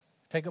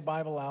Take a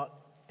Bible out,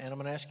 and I'm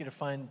going to ask you to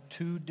find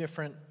two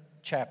different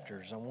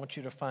chapters. I want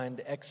you to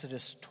find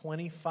Exodus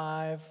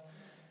 25,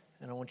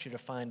 and I want you to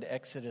find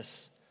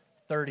Exodus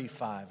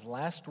 35.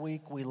 Last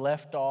week, we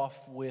left off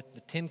with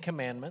the Ten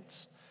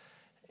Commandments,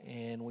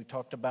 and we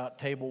talked about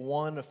Table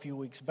 1 a few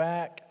weeks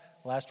back.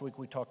 Last week,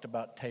 we talked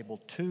about Table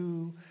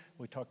 2.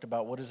 We talked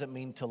about what does it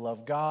mean to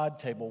love God.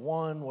 Table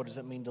 1, what does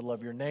it mean to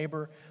love your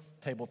neighbor.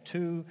 Table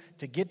 2.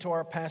 To get to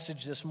our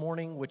passage this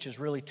morning, which is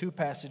really two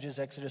passages,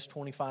 Exodus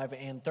 25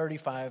 and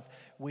 35,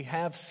 we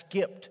have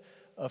skipped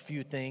a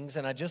few things,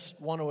 and I just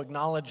want to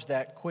acknowledge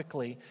that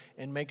quickly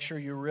and make sure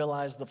you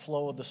realize the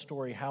flow of the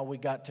story, how we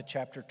got to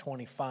chapter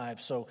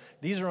 25. So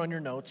these are on your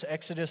notes.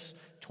 Exodus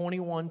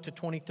 21 to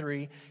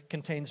 23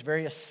 contains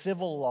various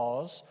civil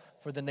laws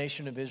for the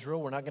nation of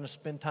Israel. We're not going to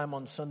spend time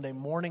on Sunday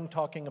morning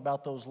talking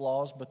about those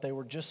laws, but they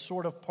were just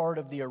sort of part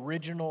of the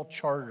original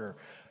charter.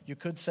 You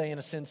could say, in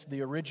a sense,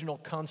 the original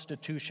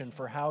constitution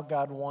for how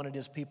God wanted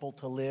his people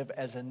to live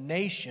as a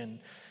nation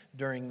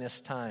during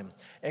this time.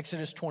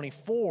 Exodus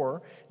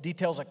 24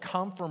 details a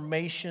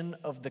confirmation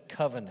of the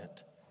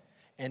covenant.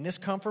 And this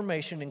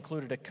confirmation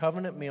included a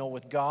covenant meal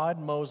with God,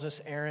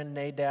 Moses, Aaron,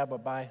 Nadab,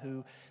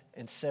 Abihu,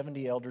 and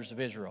 70 elders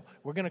of Israel.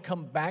 We're going to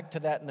come back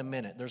to that in a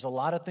minute. There's a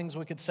lot of things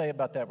we could say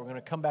about that. We're going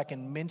to come back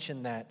and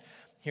mention that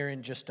here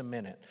in just a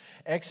minute.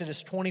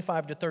 Exodus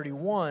 25 to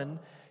 31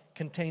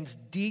 contains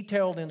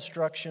detailed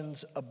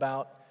instructions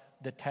about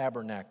the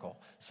tabernacle.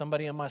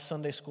 Somebody in my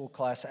Sunday school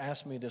class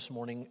asked me this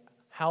morning,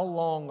 how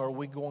long are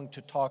we going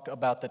to talk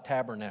about the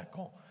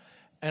tabernacle?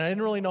 And I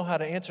didn't really know how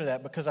to answer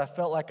that because I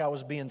felt like I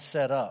was being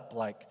set up,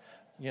 like,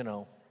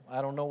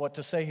 I don't know what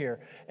to say here.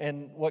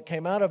 And what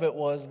came out of it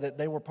was that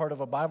they were part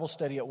of a Bible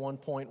study at one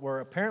point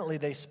where apparently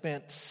they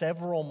spent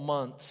several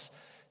months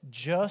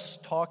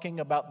just talking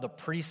about the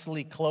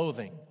priestly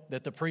clothing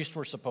that the priests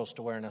were supposed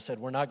to wear. And I said,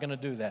 we're not going to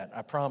do that.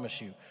 I promise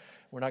you.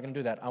 We're not going to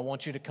do that. I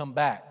want you to come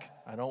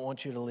back. I don't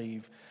want you to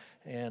leave.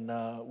 And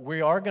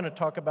we are going to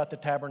talk about the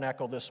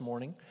tabernacle this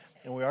morning.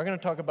 And we are going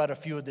to talk about a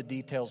few of the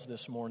details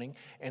this morning.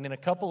 And in a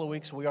couple of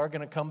weeks, we are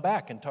going to come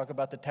back and talk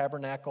about the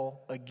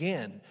tabernacle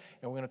again.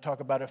 And we're going to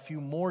talk about a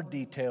few more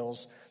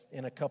details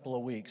in a couple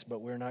of weeks. But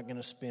we're not going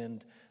to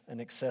spend an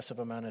excessive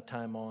amount of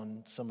time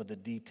on some of the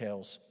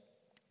details.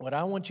 What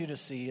I want you to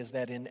see is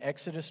that in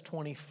Exodus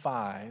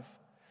 25,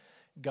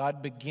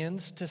 God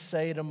begins to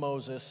say to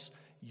Moses,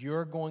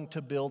 you're going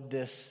to build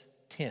this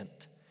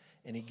tent.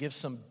 And he gives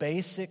some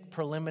basic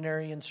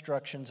preliminary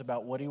instructions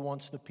about what he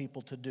wants the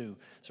people to do.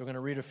 So we're going to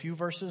read a few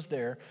verses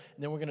there,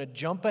 and then we're going to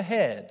jump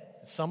ahead.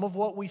 Some of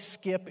what we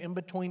skip in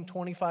between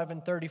 25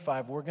 and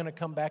 35, we're going to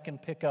come back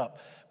and pick up.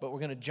 But we're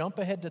going to jump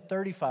ahead to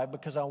 35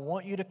 because I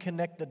want you to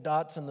connect the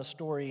dots in the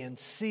story and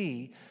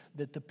see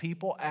that the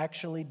people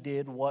actually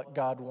did what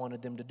God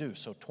wanted them to do.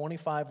 So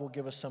 25 will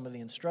give us some of the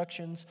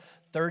instructions.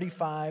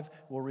 35,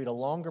 we'll read a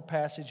longer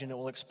passage, and it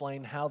will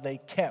explain how they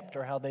kept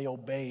or how they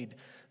obeyed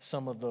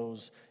some of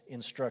those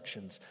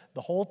instructions.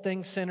 The whole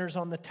thing centers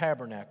on the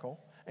tabernacle.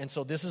 And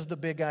so this is the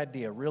big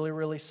idea, really,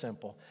 really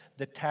simple.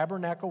 The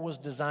tabernacle was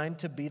designed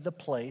to be the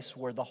place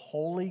where the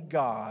holy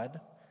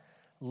God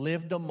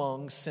lived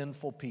among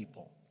sinful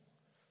people.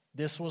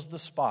 This was the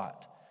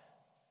spot.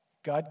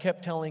 God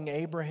kept telling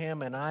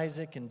Abraham and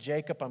Isaac and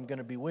Jacob, I'm going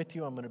to be with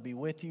you, I'm going to be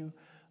with you.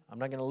 I'm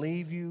not going to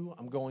leave you,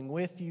 I'm going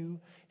with you.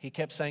 He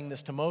kept saying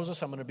this to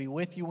Moses, I'm going to be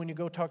with you when you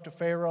go talk to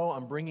Pharaoh.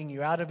 I'm bringing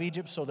you out of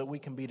Egypt so that we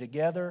can be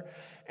together.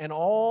 And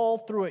all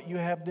through it, you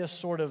have this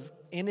sort of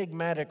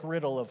enigmatic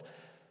riddle of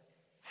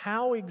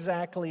how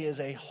exactly is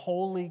a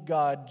holy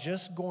God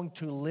just going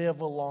to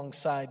live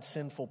alongside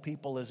sinful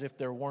people as if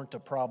there weren't a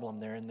problem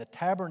there? And the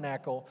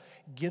tabernacle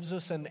gives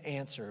us an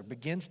answer,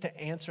 begins to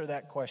answer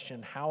that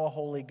question, how a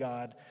holy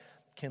God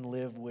can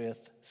live with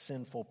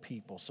sinful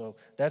people. So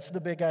that's the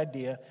big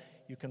idea.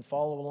 You can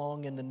follow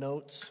along in the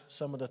notes.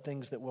 Some of the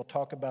things that we'll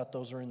talk about,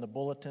 those are in the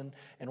bulletin.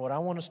 And what I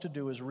want us to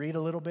do is read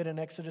a little bit in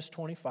Exodus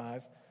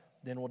 25,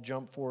 then we'll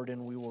jump forward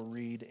and we will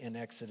read in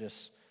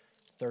Exodus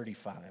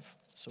 35.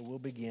 So we'll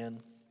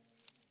begin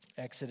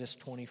Exodus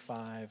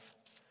 25,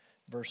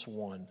 verse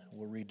 1.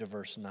 We'll read to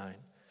verse 9.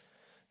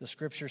 The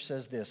scripture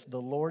says this,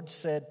 the Lord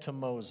said to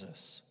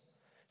Moses,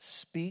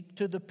 speak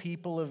to the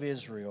people of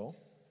Israel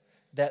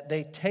that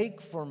they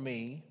take for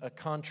me a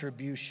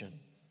contribution.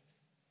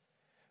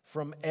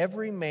 From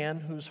every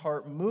man whose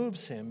heart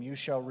moves him, you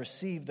shall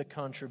receive the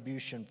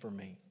contribution for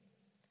me.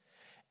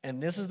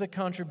 And this is the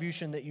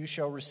contribution that you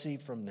shall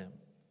receive from them.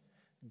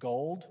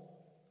 Gold,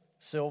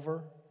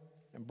 silver,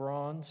 and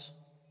bronze,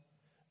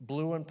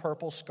 blue and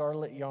purple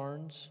scarlet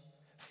yarns,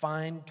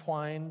 fine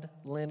twined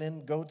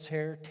linen, goat's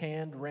hair,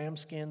 tanned ram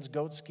skins,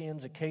 goat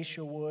skins,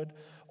 acacia wood,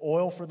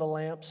 oil for the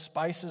lamps,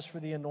 spices for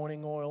the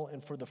anointing oil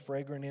and for the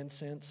fragrant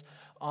incense,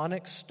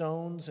 onyx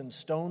stones and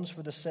stones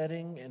for the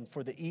setting and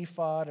for the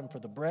ephod and for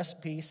the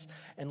breastpiece,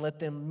 and let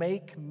them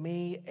make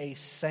me a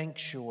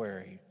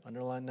sanctuary.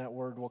 Underline that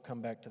word, we'll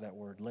come back to that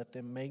word. Let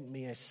them make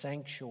me a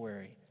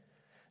sanctuary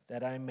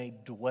that I may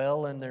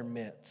dwell in their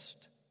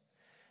midst.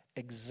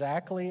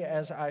 Exactly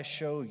as I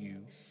show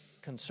you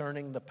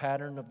concerning the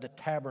pattern of the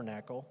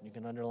tabernacle, you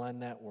can underline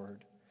that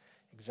word,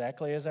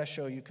 exactly as I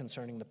show you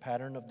concerning the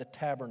pattern of the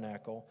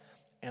tabernacle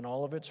and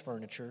all of its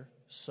furniture,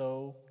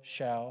 so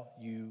shall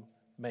you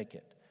make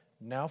it.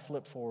 Now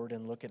flip forward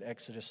and look at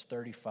Exodus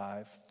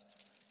 35.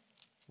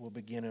 We'll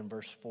begin in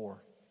verse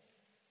 4.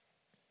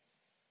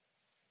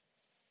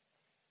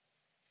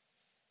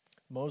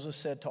 Moses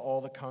said to all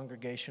the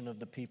congregation of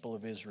the people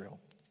of Israel,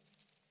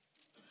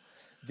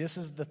 "This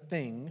is the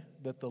thing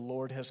that the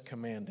Lord has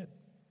commanded.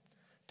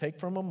 Take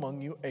from among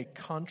you a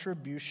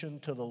contribution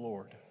to the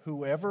Lord.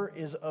 Whoever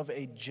is of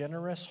a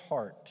generous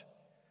heart,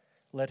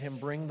 let him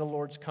bring the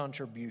Lord's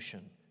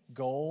contribution,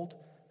 gold,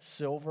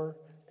 silver,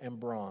 and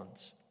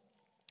bronze,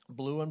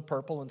 blue and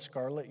purple and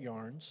scarlet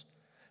yarns,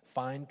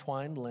 fine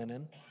twined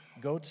linen,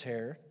 goat's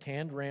hair,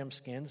 tanned ram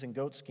skins and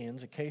goat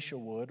skins, acacia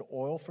wood,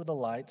 oil for the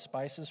light,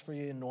 spices for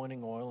the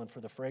anointing oil and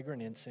for the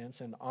fragrant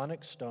incense, and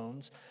onyx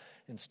stones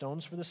and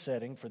stones for the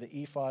setting, for the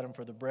ephod and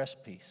for the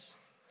breastpiece.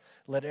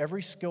 Let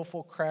every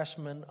skillful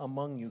craftsman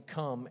among you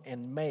come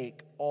and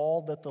make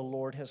all that the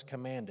Lord has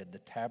commanded, the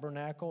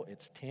tabernacle,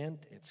 its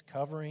tent, its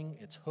covering,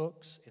 its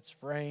hooks, its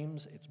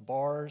frames, its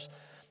bars,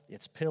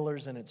 its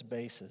pillars, and its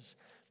bases,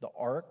 the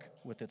ark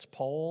with its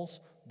poles,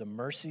 the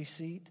mercy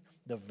seat,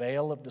 the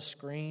veil of the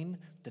screen,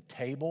 the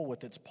table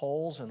with its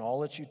poles and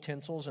all its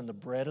utensils, and the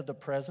bread of the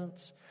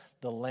presence,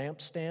 the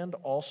lampstand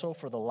also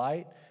for the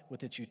light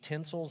with its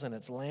utensils and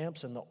its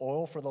lamps, and the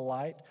oil for the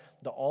light,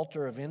 the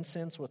altar of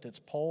incense with its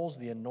poles,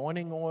 the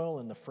anointing oil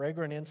and the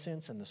fragrant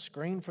incense, and the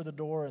screen for the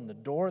door, and the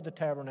door of the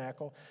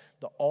tabernacle,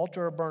 the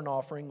altar of burnt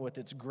offering with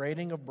its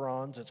grating of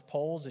bronze, its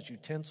poles, its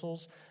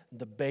utensils,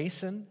 the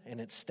basin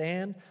and its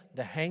stand,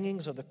 the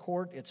hangings of the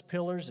court, its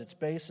pillars, its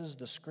bases,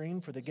 the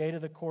screen for the gate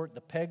of the court,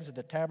 the pegs of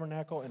the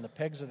tabernacle, and the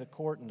pegs of the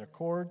court and their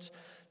cords,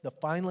 the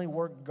finely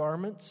worked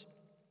garments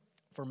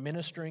for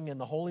ministering in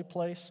the holy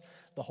place,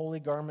 the holy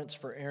garments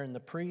for Aaron the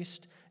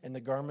priest, and the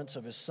garments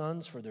of his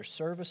sons for their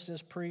service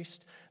as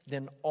priest.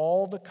 Then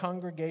all the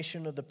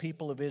congregation of the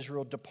people of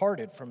Israel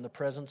departed from the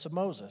presence of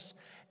Moses.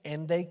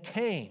 And they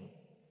came,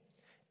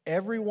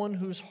 everyone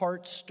whose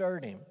heart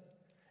stirred him,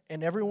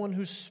 and everyone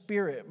whose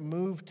spirit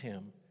moved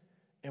him,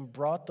 and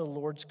brought the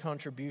Lord's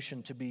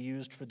contribution to be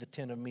used for the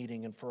tent of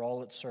meeting and for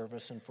all its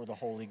service and for the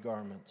holy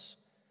garments.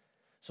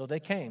 So they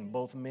came,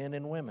 both men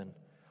and women.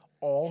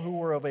 All who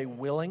were of a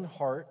willing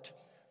heart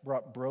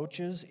brought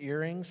brooches,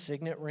 earrings,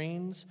 signet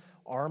rings,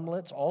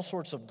 armlets, all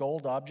sorts of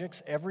gold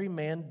objects, every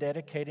man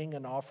dedicating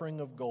an offering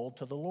of gold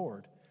to the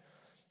Lord.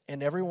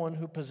 And everyone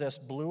who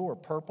possessed blue or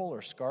purple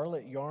or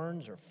scarlet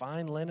yarns or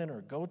fine linen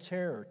or goat's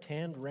hair or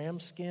tanned ram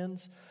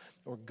skins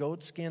or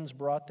goat skins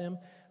brought them.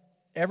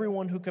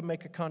 Everyone who could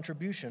make a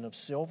contribution of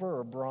silver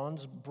or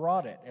bronze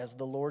brought it as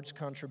the Lord's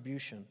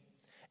contribution.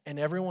 And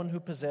everyone who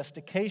possessed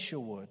acacia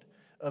wood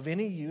of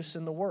any use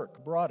in the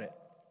work brought it.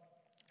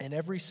 And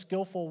every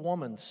skillful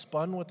woman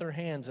spun with her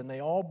hands, and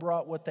they all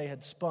brought what they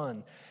had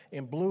spun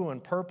in blue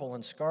and purple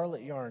and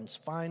scarlet yarns,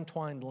 fine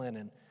twined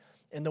linen.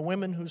 And the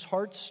women whose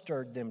hearts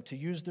stirred them to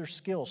use their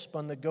skill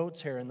spun the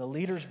goat's hair, and the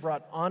leaders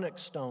brought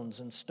onyx stones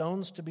and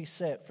stones to be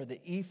set for the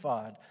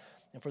ephod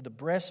and for the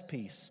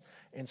breastpiece,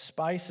 and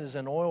spices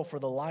and oil for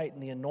the light,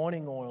 and the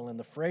anointing oil and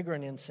the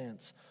fragrant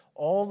incense.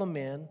 All the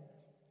men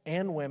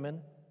and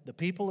women, the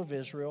people of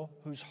Israel,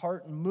 whose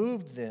heart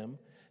moved them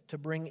to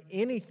bring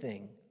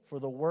anything for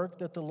the work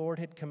that the Lord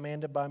had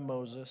commanded by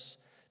Moses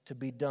to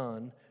be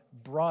done,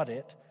 brought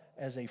it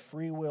as a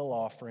free will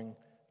offering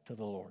to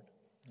the Lord.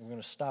 We're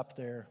going to stop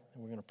there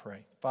and we're going to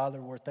pray.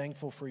 Father, we're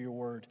thankful for your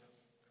word.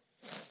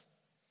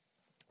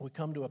 We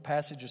come to a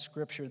passage of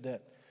Scripture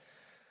that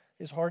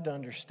is hard to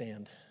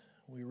understand.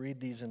 We read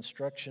these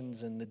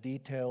instructions and the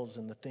details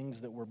and the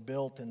things that were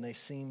built, and they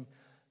seem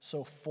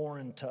so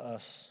foreign to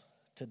us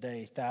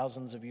today,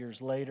 thousands of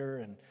years later,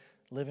 and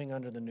living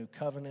under the new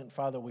covenant.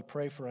 Father, we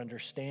pray for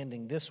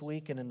understanding this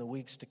week and in the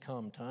weeks to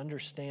come, to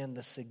understand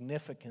the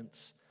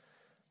significance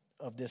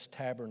of this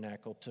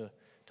tabernacle, to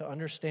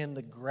understand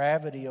the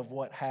gravity of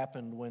what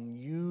happened when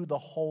you, the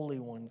Holy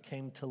One,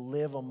 came to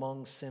live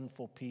among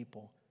sinful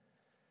people.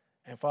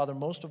 And Father,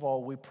 most of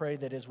all, we pray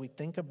that as we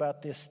think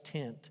about this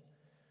tent,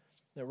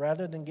 that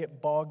rather than get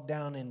bogged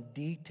down in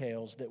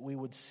details, that we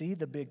would see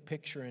the big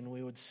picture and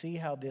we would see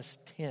how this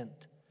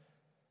tent,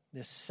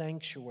 this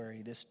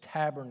sanctuary, this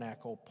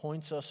tabernacle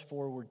points us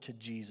forward to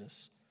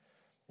Jesus.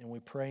 And we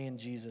pray in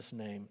Jesus'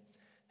 name,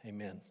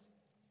 amen.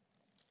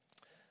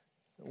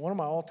 One of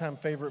my all-time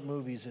favorite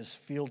movies is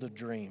Field of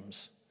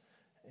Dreams.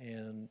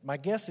 And my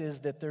guess is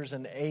that there's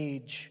an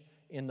age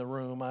in the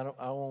room. I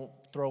won't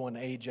throw an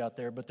age out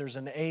there, but there's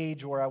an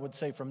age where I would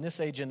say from this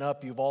age and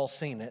up, you've all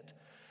seen it.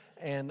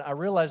 And I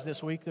realized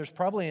this week there's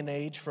probably an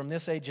age from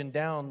this age and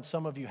down,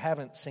 some of you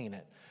haven't seen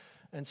it.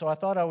 And so I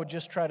thought I would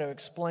just try to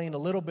explain a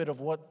little bit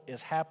of what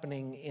is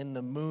happening in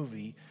the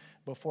movie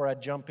before I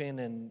jump in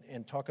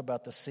and talk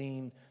about the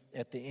scene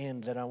at the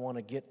end that I want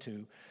to get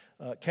to.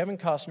 Kevin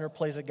Costner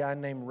plays a guy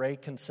named Ray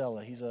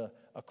Kinsella. He's a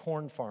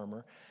corn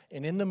farmer.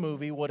 And in the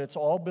movie, what it's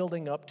all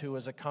building up to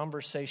is a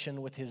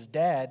conversation with his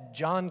dad,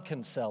 John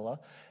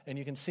Kinsella. And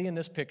you can see in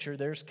this picture,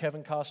 there's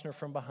Kevin Costner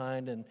from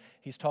behind, and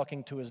he's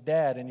talking to his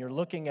dad. And you're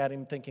looking at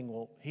him thinking,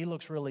 well, he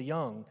looks really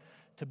young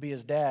to be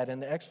his dad.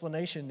 And the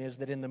explanation is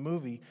that in the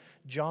movie,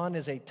 John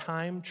is a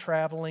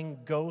time-traveling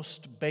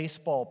ghost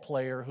baseball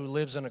player who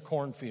lives in a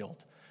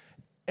cornfield.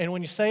 And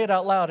when you say it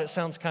out loud, it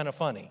sounds kind of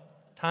funny.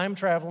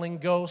 Time-traveling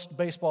ghost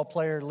baseball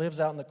player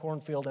lives out in the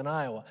cornfield in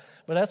Iowa.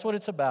 But that's what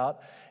it's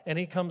about. And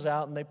he comes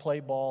out and they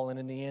play ball. And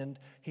in the end,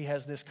 he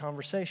has this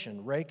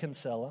conversation. Ray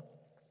Kinsella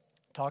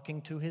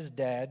talking to his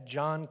dad,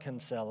 John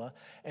Kinsella.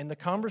 And the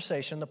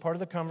conversation, the part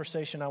of the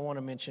conversation I want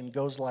to mention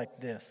goes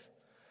like this.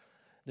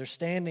 They're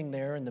standing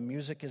there and the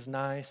music is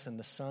nice and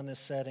the sun is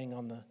setting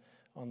on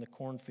the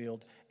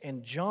cornfield.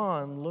 And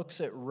John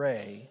looks at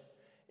Ray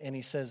and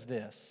he says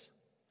this,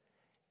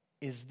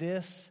 "Is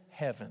this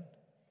heaven?"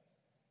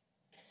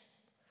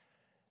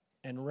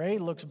 And Ray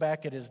looks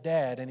back at his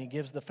dad and he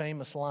gives the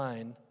famous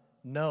line,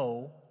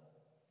 "No,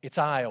 it's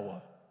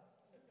Iowa."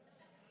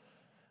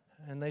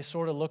 And they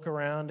sort of look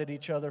around at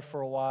each other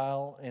for a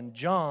while. And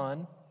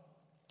John,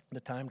 the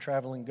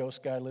time-traveling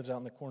ghost guy, lives out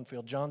in the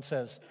cornfield. John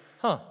says,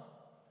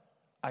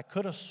 "I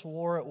could have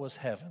swore it was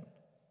heaven."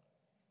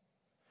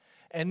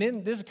 And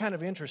then this is kind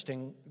of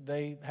interesting.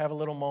 They have a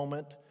little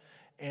moment.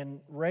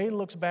 And Ray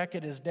looks back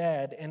at his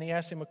dad and he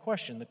asks him a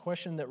question. The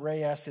question that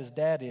Ray asks his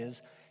dad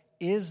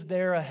is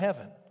there a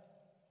heaven?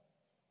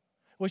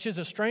 Which is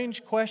a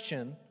strange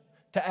question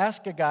to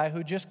ask a guy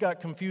who just got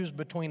confused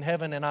between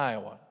heaven and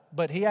Iowa.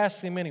 But he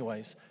asks him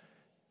anyways,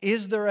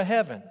 is there a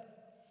heaven?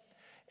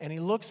 And he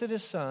looks at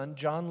his son,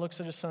 John looks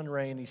at his son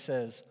Ray, and he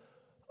says,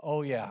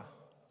 "Oh yeah,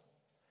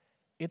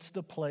 it's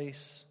the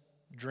place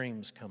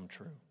dreams come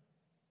true."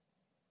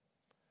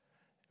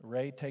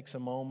 Ray takes a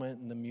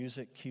moment and the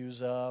music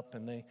cues up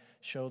and they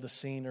show the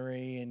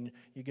scenery and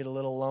you get a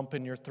little lump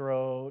in your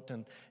throat,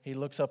 and he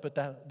looks up at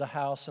the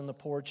house and the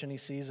porch and he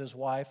sees his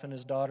wife and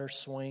his daughter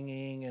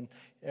swinging and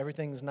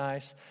everything's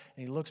nice.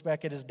 And he looks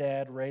back at his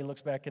dad, Ray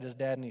looks back at his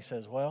dad, and he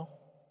says, "Well,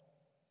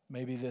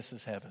 maybe this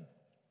is heaven."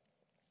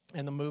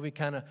 And the movie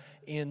kind of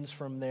ends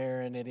from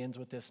there, and it ends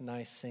with this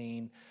nice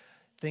scene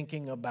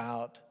thinking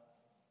about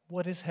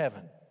what is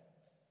heaven.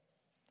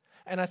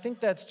 And I think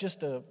that's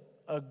just a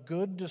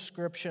good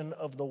description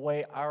of the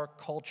way our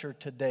culture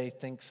today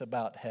thinks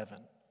about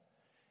heaven.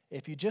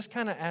 If you just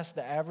kind of ask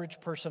the average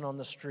person on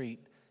the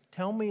street,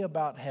 "Tell me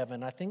about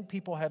heaven," I think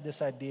people have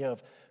this idea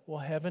of, well,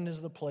 heaven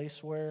is the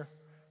place where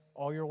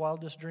all your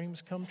wildest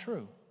dreams come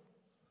true.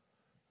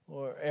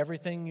 Or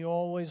everything you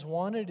always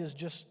wanted is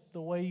just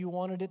the way you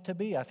wanted it to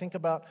be. I think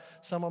about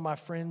some of my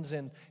friends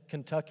in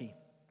Kentucky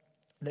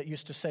that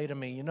used to say to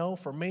me,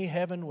 for me,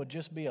 heaven would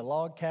just be a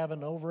log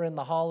cabin over in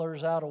the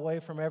hollers out away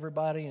from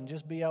everybody and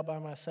just be out by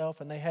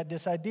myself. And they had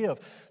this idea of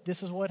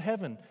this is what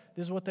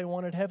they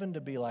wanted heaven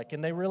to be like.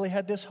 And they really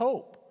had this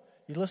hope.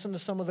 You listen to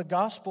some of the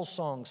gospel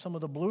songs, some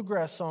of the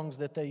bluegrass songs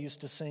that they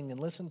used to sing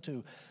and listen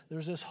to.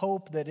 There's this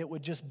hope that it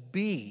would just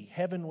be,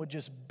 heaven would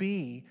just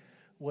be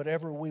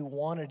whatever we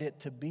wanted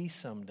it to be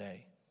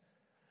someday.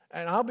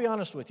 And I'll be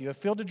honest with you, if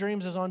Field of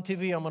Dreams is on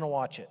TV, I'm going to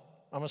watch it.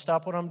 I'm going to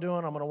stop what I'm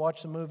doing. I'm going to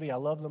watch the movie. I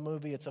love the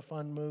movie. It's a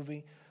fun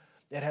movie.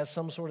 It has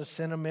some sort of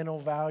sentimental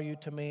value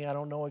to me. I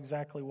don't know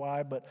exactly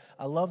why, but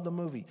I love the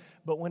movie.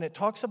 But when it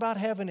talks about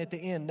heaven at the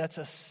end, that's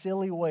a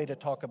silly way to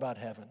talk about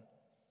heaven.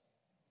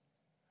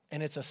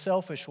 And it's a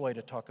selfish way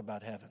to talk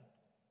about heaven.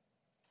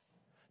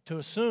 To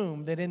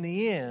assume that in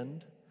the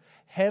end,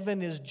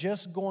 heaven is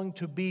just going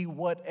to be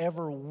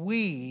whatever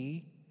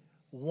we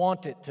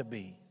want it to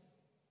be.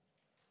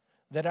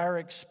 That our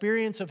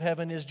experience of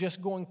heaven is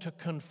just going to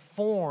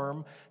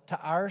conform to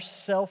our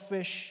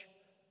selfish,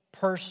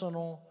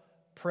 personal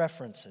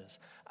preferences.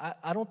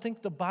 I don't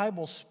think the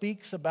Bible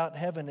speaks about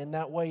heaven in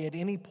that way at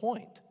any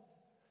point.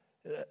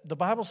 The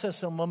Bible says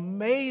some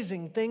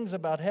amazing things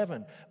about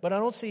heaven, but I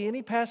don't see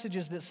any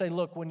passages that say,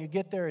 look, when you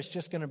get there, it's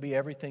just going to be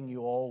everything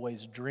you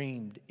always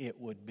dreamed it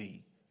would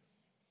be.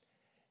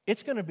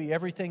 It's going to be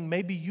everything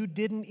maybe you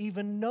didn't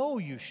even know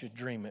you should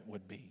dream it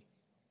would be.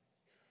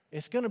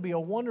 It's going to be a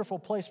wonderful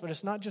place, but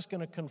it's not just going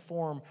to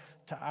conform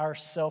to our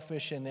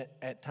selfish and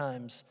at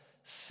times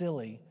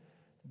silly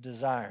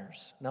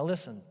desires. Now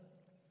listen,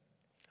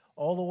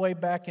 all the way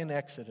back in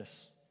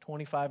Exodus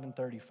 25 and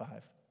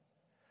 35,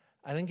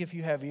 I think if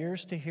you have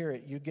ears to hear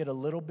it, you get a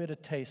little bit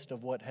of taste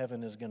of what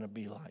heaven is going to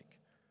be like.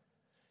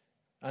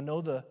 I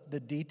know the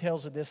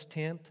details of this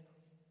tent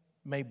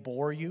may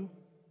bore you.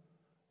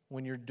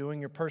 When you're doing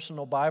your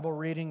personal Bible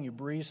reading, you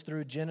breeze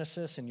through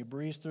Genesis and you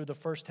breeze through the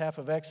first half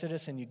of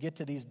Exodus and you get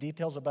to these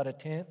details about a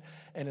tent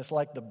and it's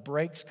like the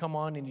brakes come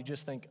on and you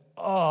just think,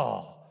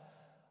 oh,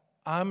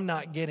 I'm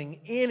not getting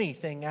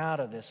anything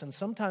out of this. And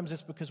sometimes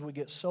it's because we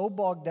get so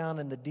bogged down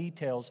in the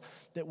details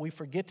that we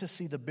forget to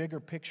see the bigger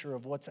picture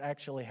of what's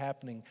actually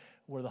happening,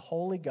 where the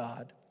holy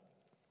God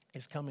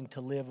is coming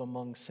to live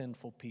among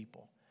sinful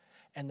people.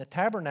 And the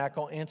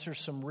tabernacle answers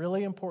some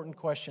really important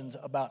questions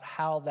about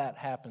how that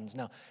happens.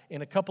 Now,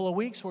 in a couple of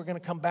weeks, we're going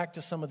to come back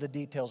to some of the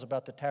details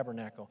about the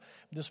tabernacle.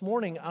 This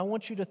morning, I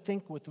want you to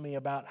think with me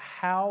about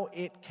how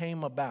it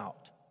came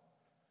about.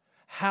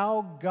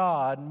 How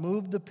God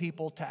moved the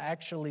people to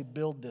actually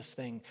build this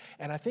thing.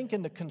 And I think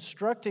in the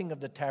constructing of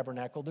the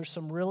tabernacle, there's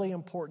some really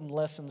important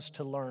lessons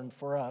to learn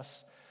for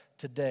us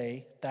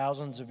today,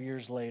 thousands of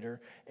years later.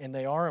 And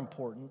they are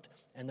important,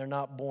 and they're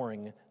not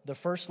boring. The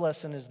first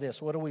lesson is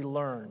this. What do we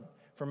learn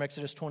from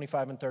Exodus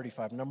 25 and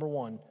 35? Number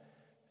one,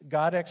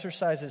 God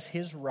exercises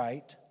His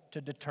right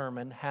to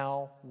determine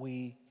how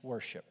we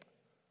worship.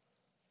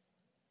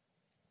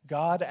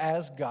 God,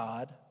 as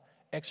God,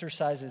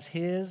 exercises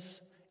His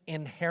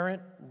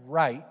inherent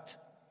right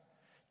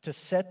to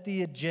set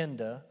the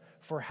agenda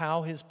for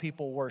how His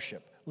people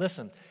worship.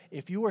 Listen,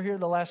 if you were here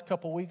the last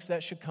couple weeks,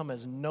 that should come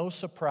as no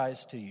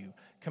surprise to you.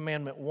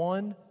 Commandment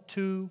 1,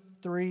 2,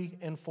 3,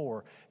 and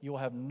 4. You will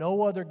have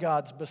no other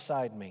gods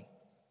beside me.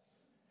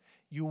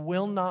 You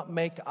will not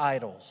make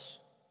idols.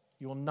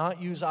 You will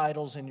not use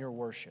idols in your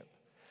worship.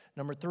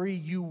 Number 3,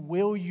 you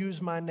will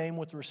use my name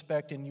with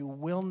respect and you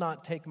will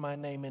not take my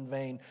name in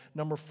vain.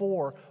 Number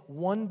 4,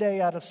 one day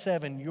out of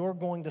 7, you're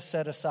going to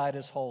set aside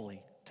as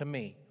holy to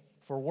me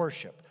for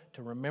worship,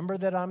 to remember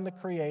that I'm the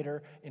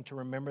Creator and to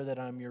remember that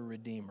I'm your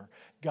Redeemer.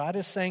 God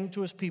is saying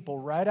to His people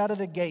right out of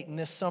the gate in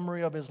this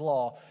summary of His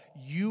law,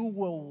 you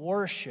will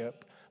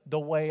worship the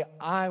way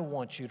I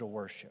want you to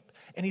worship.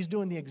 And He's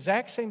doing the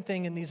exact same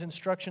thing in these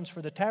instructions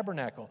for the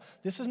tabernacle.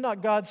 This is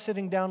not God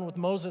sitting down with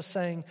Moses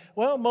saying,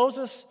 well,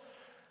 Moses,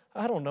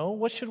 I don't know,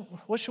 what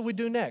should we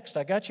do next?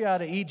 I got you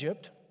out of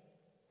Egypt,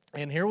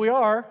 and here we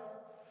are.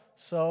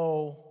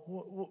 So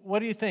what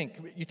do you think?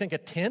 You think a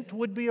tent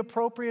would be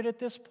appropriate at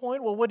this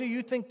point? Well, what do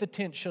you think the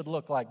tent should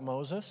look like,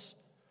 Moses?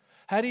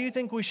 How do you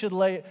think we should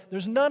lay it?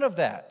 There's none of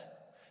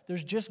that.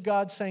 There's just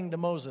God saying to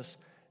Moses,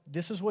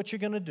 this is what you're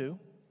going to do.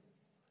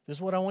 This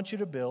is what I want you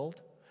to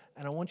build,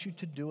 and I want you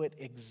to do it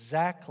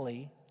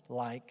exactly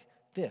like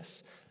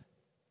this.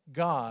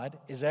 God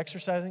is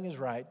exercising His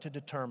right to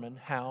determine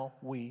how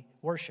we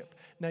worship.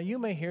 Now, you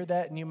may hear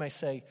that and you may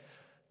say,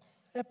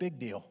 that big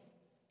deal.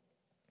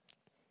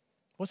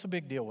 What's the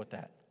big deal with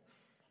that?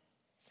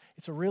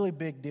 It's a really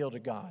big deal to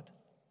God.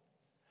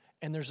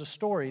 And there's a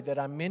story that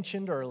I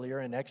mentioned earlier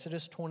in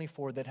Exodus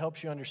 24 that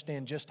helps you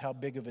understand just how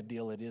big of a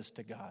deal it is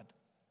to God.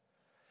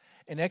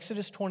 In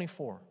Exodus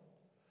 24,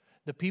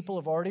 the people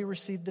have already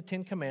received the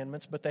 10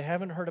 Commandments, but they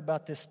haven't heard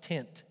about this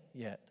tent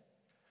yet.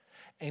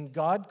 And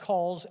God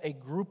calls a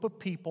group of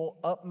people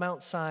up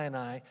Mount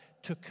Sinai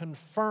to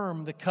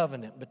confirm the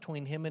covenant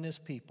between Him and His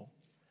people.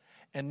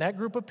 And that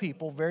group of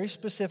people very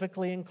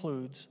specifically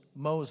includes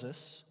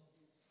Moses,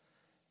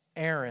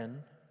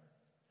 Aaron,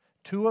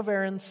 2 of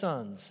Aaron's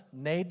sons,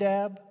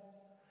 Nadab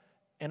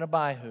and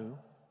Abihu,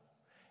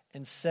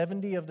 and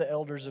 70 of the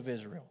elders of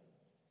Israel.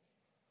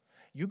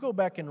 You go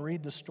back and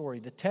read the story.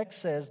 The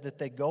text says that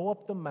they go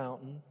up the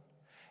mountain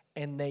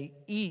and they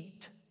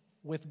eat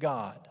with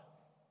God.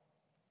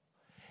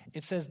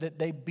 It says that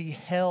they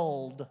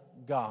beheld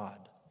God.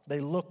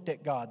 They looked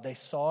at God. They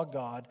saw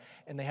God.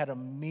 And they had a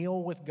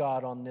meal with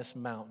God on this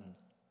mountain.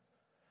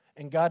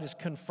 And God is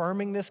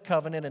confirming this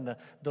covenant. And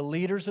the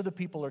leaders of the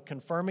people are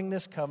confirming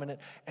this covenant.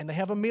 And they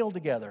have a meal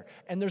together.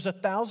 And there's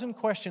 1,000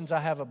 questions I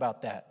have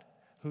about that.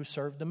 Who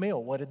served the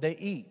meal? What did they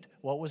eat?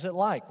 What was it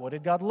like? What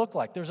did God look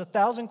like? There's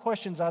 1,000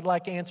 questions I'd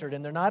like answered.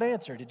 And they're not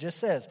answered. It just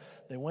says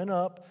they went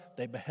up.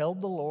 They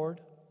beheld the Lord.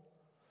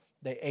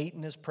 They ate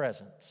in His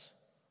presence.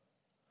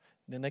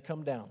 Then they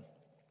come down.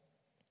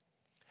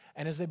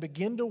 And as they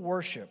begin to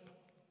worship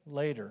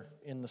later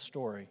in the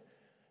story,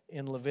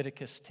 in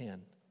Leviticus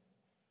 10,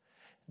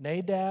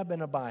 Nadab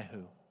and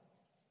Abihu,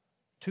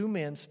 2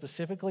 men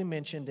specifically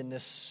mentioned in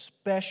this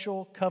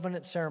special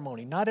covenant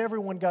ceremony. Not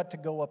everyone got to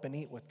go up and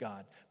eat with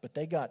God, but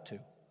they got to.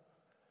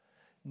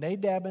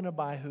 Nadab and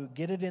Abihu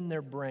get it in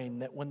their brain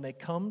that when they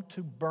come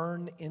to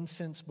burn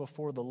incense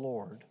before the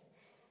Lord,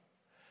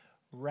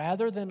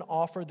 rather than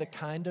offer the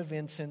kind of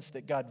incense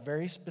that God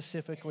very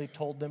specifically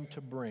told them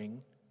to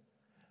bring,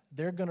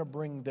 they're going to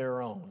bring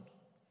their own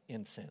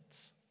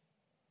incense.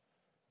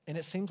 And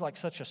it seems like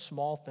such a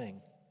small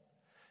thing.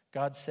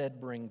 God said,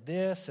 bring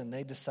this, and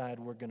they decide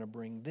we're going to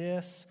bring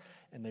this,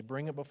 and they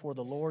bring it before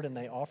the Lord, and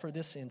they offer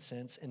this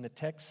incense, and the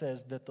text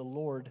says that the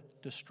Lord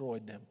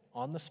destroyed them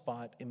on the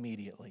spot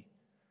immediately,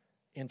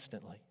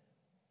 instantly.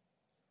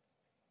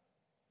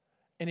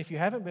 And if you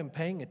haven't been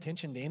paying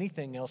attention to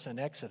anything else in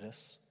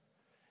Exodus,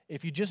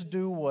 if you just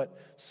do what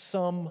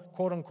some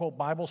quote-unquote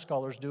Bible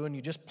scholars do and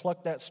you just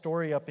pluck that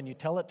story up and you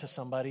tell it to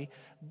somebody,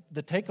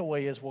 the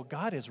takeaway is, well,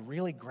 God is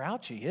really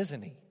grouchy,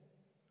 isn't He?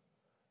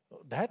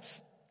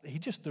 He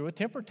just threw a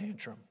temper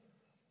tantrum.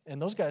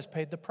 And those guys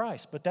paid the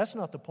price. But that's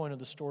not the point of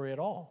the story at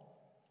all.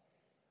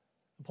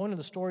 The point of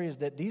the story is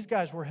that these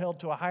guys were held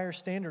to a higher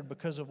standard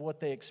because of what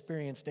they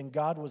experienced. And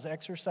God was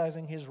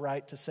exercising His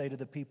right to say to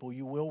the people,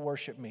 you will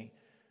worship me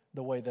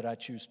the way that I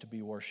choose to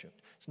be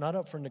worshiped. It's not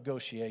up for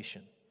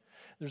negotiation.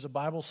 There's a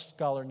Bible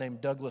scholar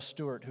named Douglas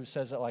Stewart who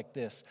says it like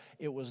this: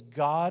 it was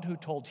God who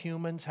told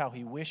humans how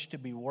he wished to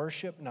be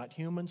worshiped, not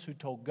humans who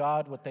told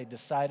God what they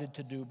decided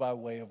to do by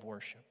way of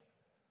worship.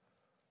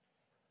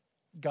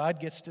 God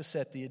gets to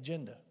set the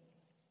agenda.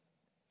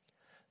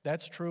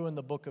 That's true in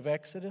the book of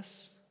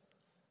Exodus.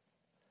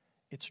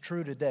 It's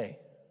true today.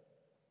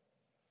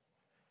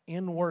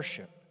 In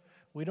worship,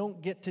 we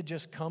don't get to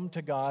just come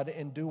to God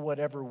and do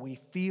whatever we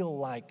feel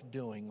like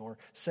doing, or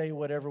say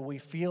whatever we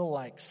feel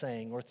like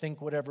saying, or think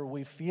whatever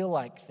we feel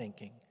like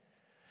thinking.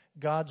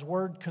 God's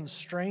word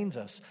constrains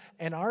us,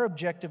 and our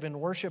objective in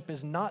worship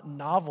is not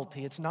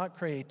novelty, it's not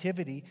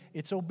creativity,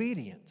 it's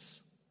obedience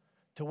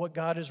to what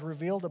God has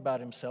revealed about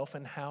himself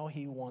and how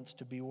he wants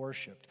to be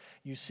worshiped.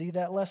 You see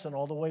that lesson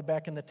all the way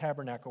back in the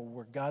tabernacle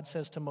where God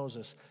says to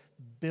Moses,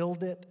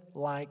 build it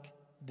like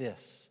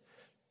this.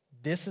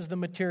 This is the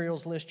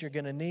materials list you're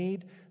going to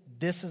need.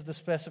 This is the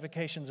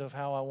specifications of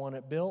how I want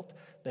it built.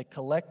 They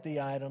collect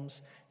the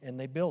items and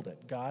they build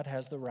it. God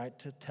has the right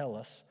to tell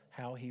us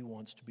how he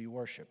wants to be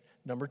worshiped.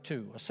 Number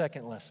 2, a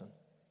second lesson.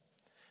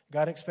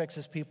 God expects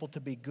his people to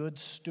be good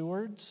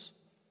stewards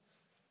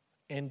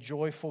and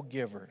joyful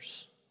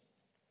givers.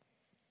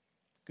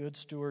 Good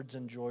stewards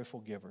and joyful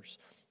givers.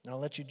 Now I'll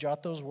let you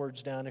jot those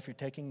words down if you're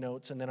taking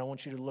notes, and then I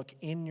want you to look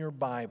in your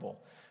Bible.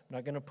 I'm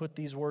not going to put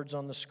these words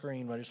on the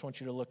screen, but I just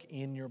want you to look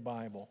in your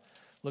Bible.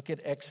 Look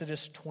at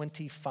Exodus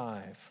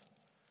 25.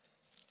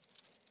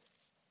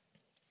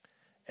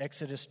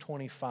 Exodus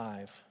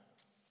 25,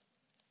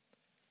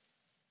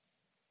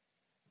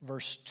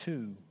 verse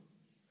 2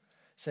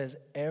 says,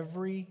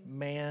 every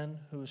man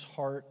whose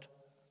heart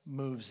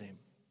moves him.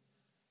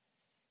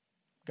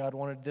 God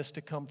wanted this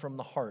to come from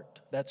the heart.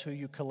 That's who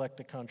you collect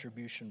the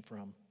contribution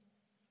from.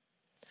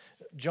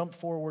 Jump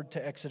forward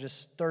to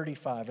Exodus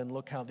 35 and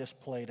look how this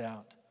played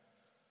out.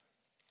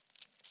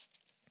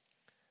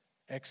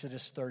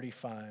 Exodus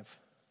 35.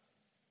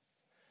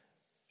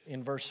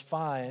 In verse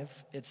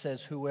 5, it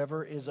says,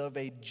 whoever is of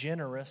a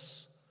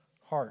generous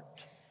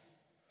heart.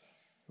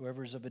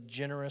 Whoever is of a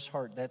generous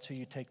heart, that's who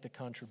you take the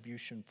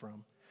contribution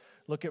from.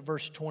 Look at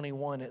verse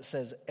 21. It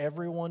says,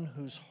 everyone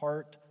whose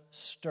heart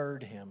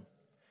stirred him,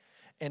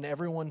 and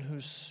everyone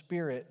whose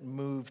spirit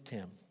moved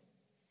him.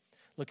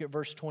 Look at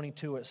verse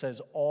 22. It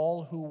says,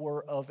 all who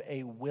were of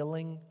a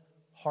willing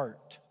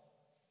heart.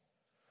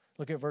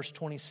 Look at verse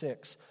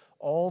 26.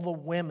 All the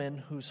women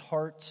whose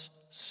hearts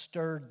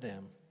stirred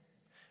them.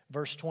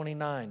 Verse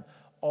 29.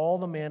 All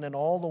the men and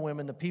all the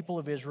women, the people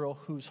of Israel,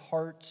 whose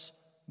hearts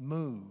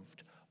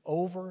moved.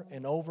 Over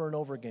and over and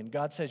over again.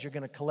 God says you're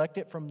going to collect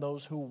it from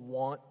those who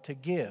want to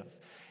give.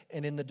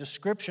 And in the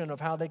description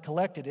of how they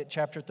collected it,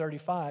 chapter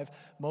 35,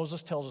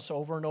 Moses tells us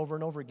over and over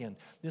and over again,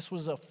 this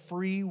was a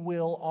free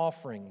will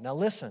offering. Now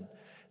listen,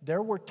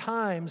 there were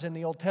times in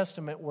the Old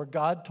Testament where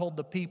God told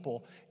the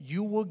people,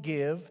 you will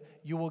give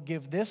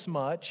this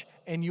much,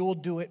 and you will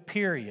do it,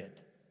 period.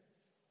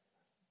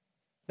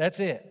 That's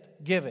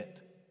it. Give it.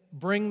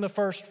 Bring the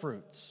first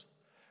fruits.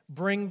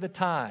 Bring the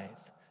tithe.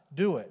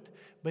 Do it.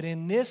 But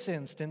in this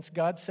instance,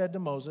 God said to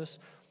Moses,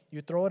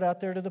 you throw it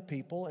out there to the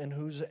people, and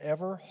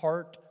whoever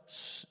heart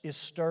is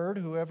stirred,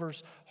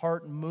 whoever's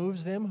heart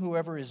moves them,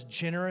 whoever is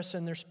generous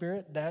in their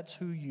spirit, that's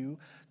who you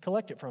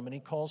collect it from. And he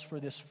calls for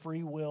this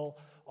free will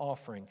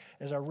offering.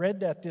 As I read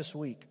that this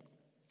week,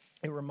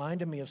 it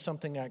reminded me of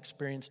something I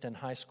experienced in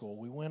high school.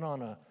 We went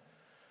on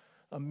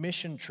a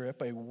mission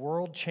trip, a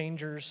World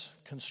Changers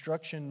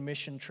construction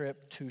mission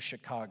trip to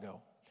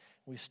Chicago.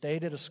 We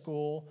stayed at a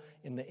school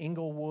in the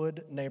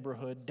Inglewood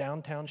neighborhood,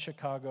 downtown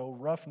Chicago,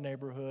 rough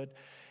neighborhood.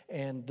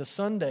 And the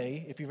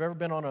Sunday, if you've ever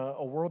been on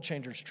a World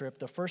Changers trip,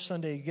 the first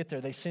Sunday you get there,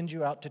 they send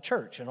you out to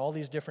church and all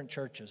these different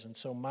churches. And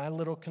so my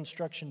little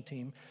construction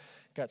team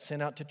got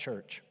sent out to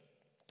church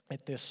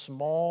at this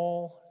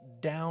small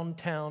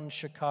downtown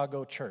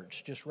Chicago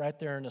church, just right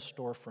there in a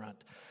storefront.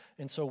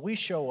 And so we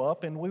show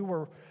up, and we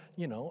were,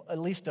 at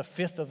least a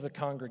fifth of the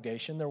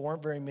congregation. There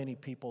weren't very many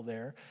people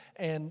there.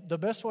 And the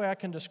best way I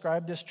can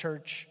describe this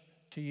church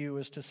to you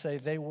is to say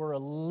they were a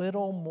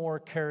little more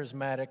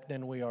charismatic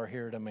than we are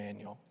here at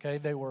Emmanuel. Okay,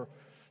 they were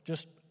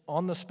just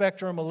on the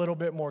spectrum a little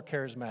bit more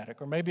charismatic,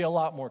 or maybe a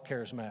lot more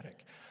charismatic.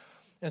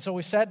 And so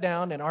we sat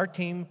down, and our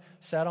team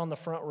sat on the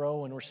front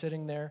row, and we're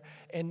sitting there.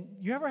 And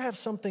you ever have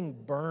something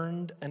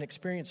burned, an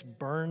experience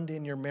burned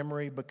in your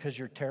memory because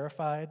you're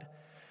terrified?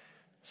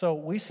 So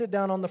we sit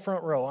down on the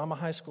front row. I'm a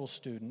high school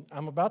student.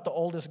 I'm about the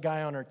oldest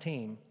guy on our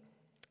team.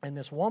 And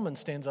this woman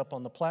stands up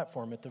on the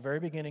platform at the very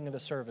beginning of the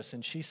service,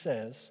 and she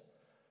says,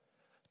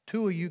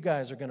 2 of you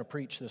guys are going to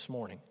preach this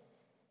morning.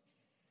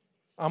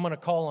 I'm going to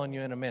call on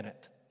you in a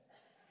minute.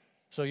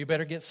 So you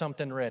better get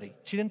something ready.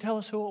 She didn't tell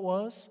us who it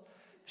was.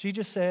 She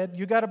just said,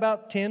 you got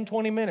about 10,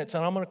 20 minutes,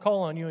 and I'm going to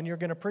call on you, and you're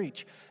going to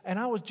preach. And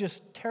I was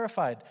just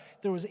terrified.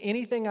 If there was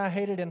anything I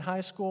hated in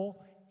high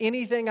school,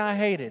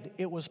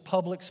 it was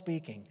public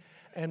speaking.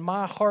 And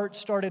my heart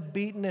started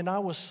beating, and I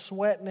was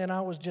sweating, and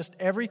I was just,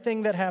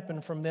 everything that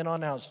happened from then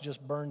on out is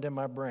just burned in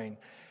my brain.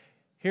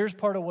 Here's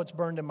part of what's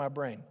burned in my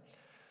brain.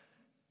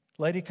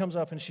 Lady comes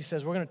up and she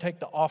says, we're going to take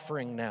the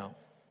offering now.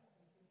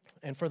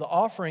 And for the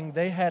offering,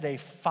 they had a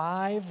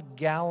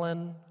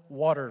 5-gallon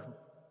water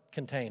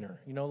container.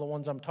 You know the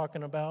ones I'm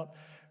talking about?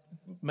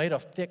 Made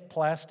of thick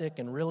plastic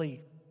and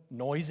really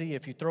noisy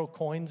if you throw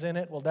coins in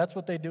it. Well, that's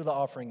what they do the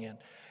offering in.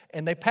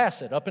 And they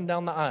pass it up and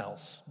down the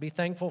aisles. Be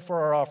thankful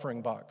for our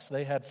offering box.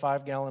 They had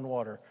 5-gallon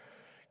water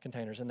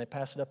containers, and they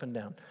pass it up and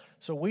down.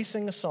 So we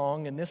sing a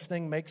song, and this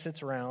thing makes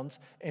its rounds,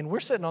 and we're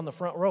sitting on the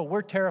front row.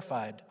 We're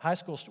terrified. High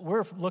school,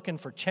 we're looking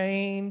for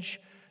change,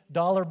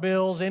 dollar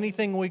bills,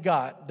 anything we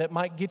got that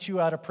might get you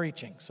out of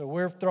preaching. So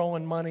we're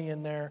throwing money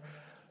in there,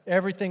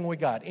 everything we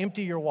got.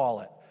 Empty your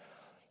wallet.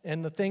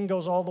 And the thing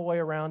goes all the way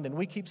around, and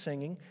we keep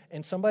singing,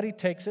 and somebody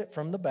takes it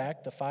from the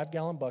back, the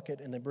 5-gallon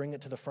bucket, and they bring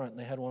it to the front, and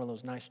they had one of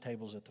those nice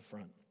tables at the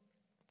front.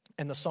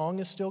 And the song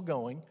is still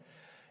going,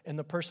 and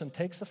the person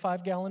takes the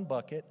 5-gallon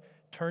bucket,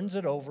 turns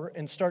it over,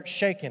 and starts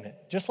shaking it,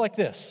 just like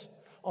this,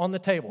 on the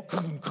table.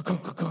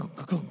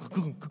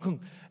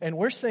 And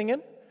we're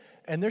singing,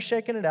 and they're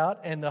shaking it out,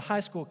 and the high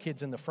school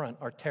kids in the front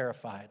are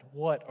terrified.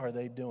 What are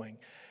they doing?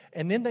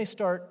 And then they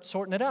start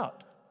sorting it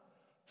out.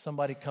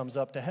 Somebody comes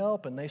up to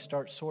help, and they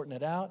start sorting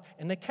it out,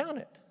 and they count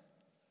it.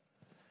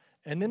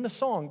 And then the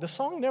song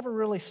never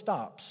really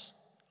stops.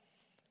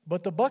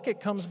 But the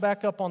bucket comes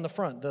back up on the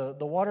front. The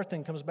water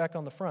thing comes back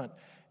on the front.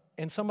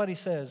 And somebody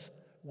says,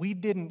 we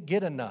didn't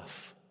get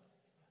enough,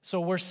 so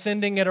we're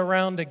sending it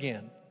around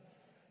again.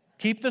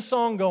 Keep the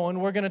song going.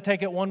 We're going to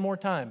take it one more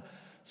time.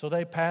 So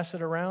they pass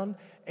it around,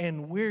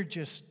 and we're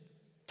just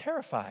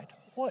terrified.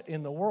 What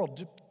in the world?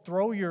 Just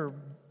throw your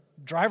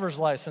driver's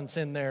license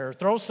in there.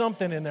 Throw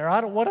something in there.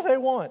 What do they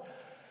want?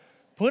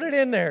 Put it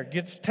in there.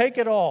 Take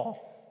it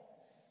all.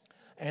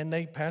 And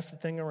they pass the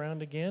thing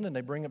around again, and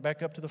they bring it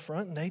back up to the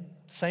front, and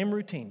same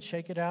routine.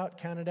 Shake it out,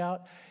 count it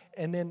out.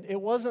 And then it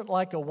wasn't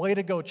like a way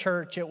to go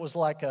church. It was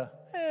like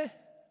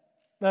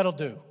that'll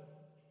do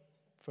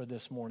for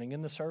this morning.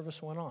 And the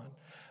service went on.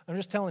 I'm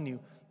just telling you,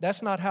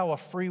 that's not how a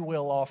free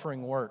will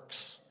offering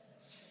works.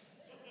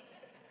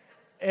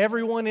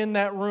 Everyone in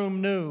that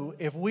room knew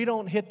if we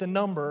don't hit the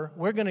number,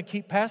 we're going to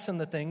keep passing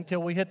the thing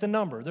till we hit the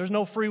number. There's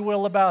no free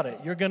will about it.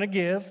 You're going to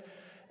give,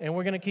 and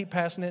we're going to keep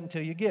passing it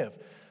until you give.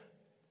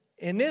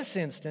 In this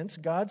instance,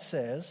 God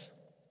says,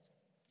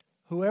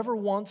 whoever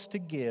wants to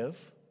give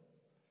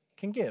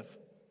can give.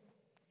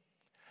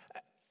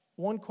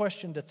 One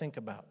question to think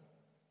about.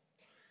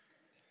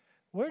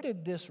 Where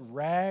did this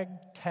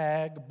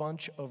ragtag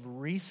bunch of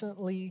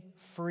recently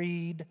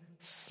freed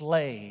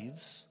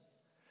slaves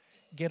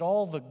get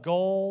all the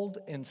gold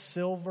and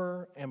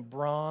silver and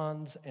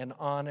bronze and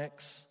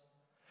onyx?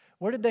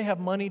 Where did they have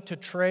money to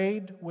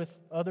trade with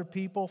other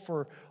people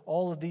for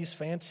all of these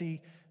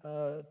fancy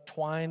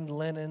twined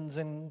linens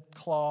and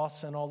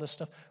cloths and all this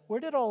stuff? Where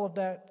did all of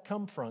that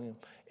come from?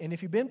 And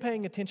if you've been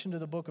paying attention to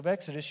the book of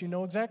Exodus, you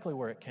know exactly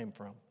where it came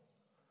from.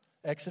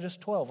 Exodus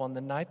 12, on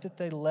the night that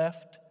they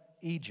left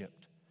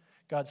Egypt,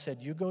 God said,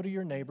 you go to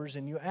your neighbors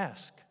and you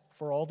ask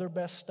for all their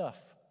best stuff.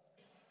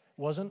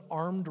 It wasn't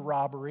armed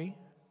robbery.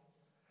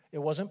 It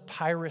wasn't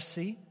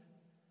piracy.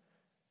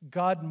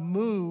 God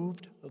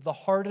moved the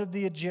heart of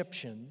the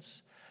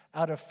Egyptians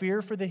out of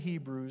fear for the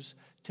Hebrews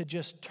to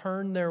just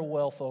turn their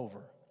wealth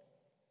over.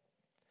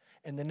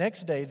 And the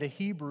next day, the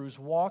Hebrews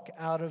walk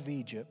out of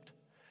Egypt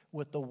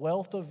with the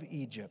wealth of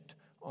Egypt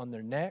on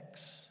their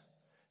necks,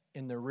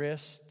 in their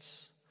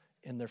wrists,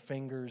 in their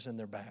fingers, and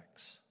their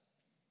backs.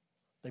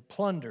 They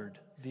plundered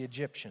the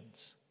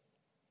Egyptians.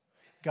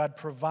 God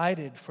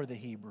provided for the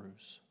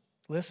Hebrews.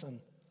 Listen,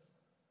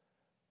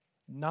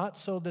 not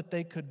so that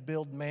they could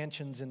build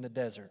mansions in the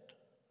desert.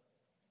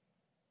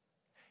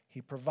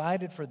 He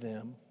provided for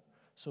them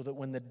so that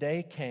when the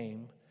day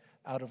came,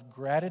 out of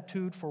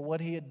gratitude for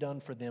what He had done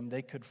for them,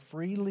 they could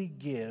freely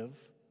give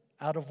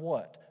out of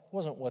what? It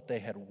wasn't what they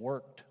had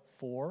worked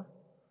for.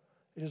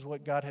 It is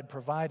what God had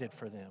provided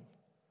for them.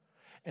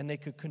 And they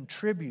could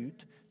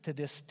contribute to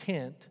this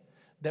tent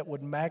that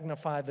would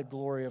magnify the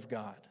glory of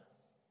God.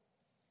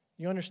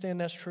 You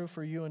understand that's true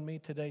for you and me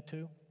today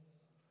too?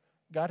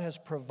 God has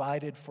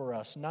provided for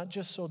us, not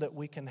just so that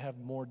we can have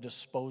more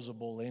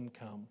disposable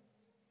income.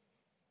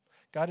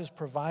 God has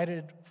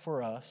provided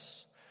for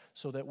us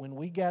so that when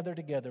we gather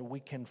together,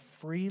 we can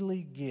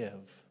freely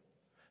give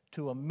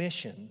to a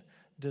mission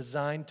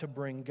designed to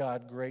bring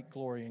God great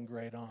glory and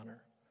great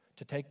honor,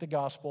 to take the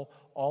gospel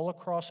all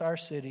across our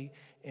city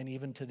and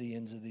even to the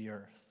ends of the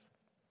earth.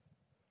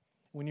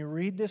 When you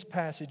read this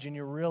passage and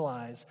you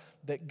realize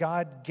that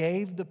God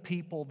gave the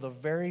people the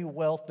very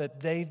wealth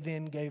that they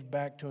then gave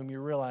back to Him, you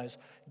realize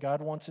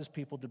God wants His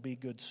people to be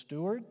good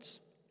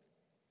stewards,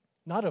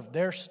 not of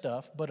their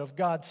stuff, but of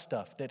God's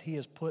stuff that He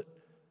has put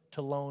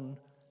to loan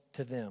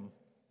to them.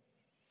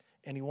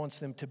 And He wants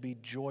them to be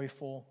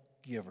joyful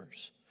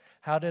givers.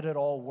 How did it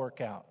all work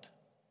out?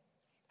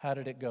 How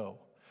did it go?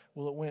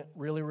 Well, it went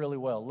really, really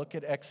well. Look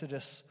at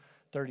Exodus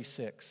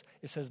 36.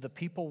 It says the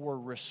people were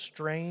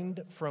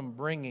restrained from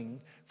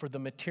bringing, for the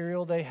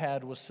material they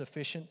had was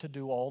sufficient to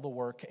do all the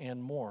work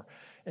and more.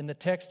 And the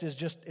text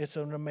is it's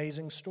an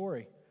amazing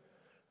story.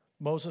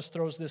 Moses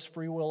throws this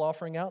free will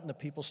offering out, and the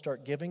people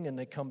start giving, and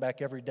they come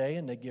back every day,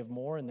 and they give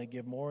more, and they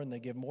give more, and they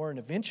give more. And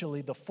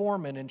eventually, the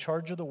foremen in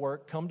charge of the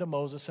work come to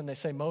Moses, and they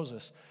say,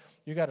 Moses,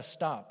 you got to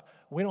stop.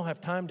 We don't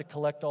have time to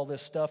collect all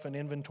this stuff and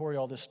inventory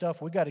all this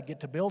stuff. We got to get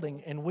to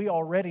building, and we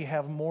already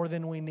have more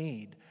than we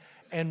need.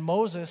 And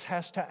Moses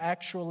has to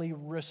actually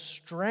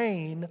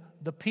restrain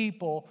the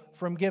people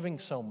from giving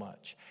so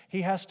much.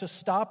 He has to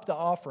stop the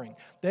offering.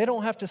 They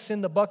don't have to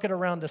send the bucket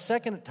around a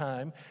second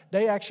time.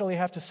 They actually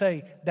have to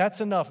say,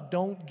 that's enough,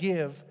 don't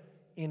give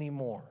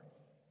anymore.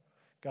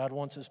 God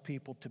wants His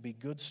people to be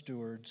good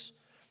stewards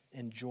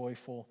and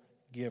joyful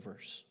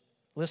givers.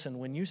 Listen,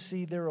 when you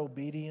see their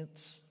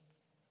obedience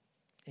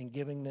in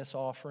giving this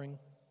offering,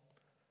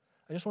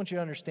 I just want you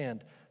to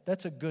understand,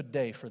 that's a good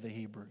day for the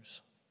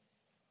Hebrews.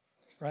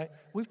 Right?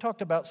 We've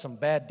talked about some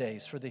bad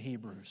days for the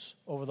Hebrews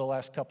over the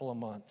last couple of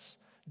months.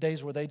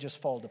 Days where they just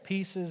fall to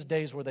pieces,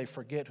 days where they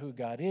forget who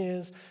God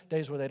is,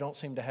 days where they don't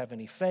seem to have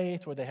any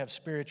faith, where they have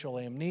spiritual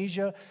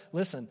amnesia.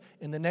 Listen,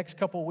 in the next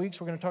couple of weeks,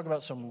 we're going to talk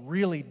about some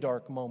really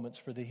dark moments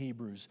for the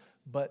Hebrews.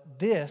 But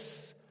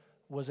this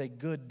was a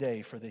good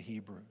day for the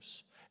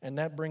Hebrews. And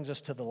that brings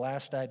us to the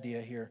last idea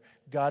here.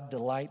 God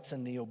delights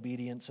in the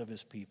obedience of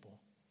His people.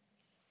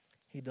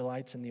 He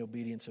delights in the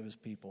obedience of His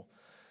people.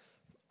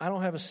 I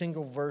don't have a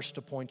single verse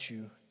to point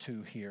you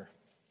to here.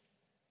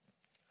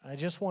 I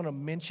just want to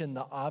mention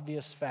the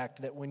obvious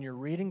fact that when you're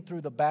reading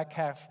through the back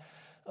half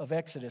of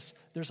Exodus,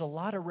 there's a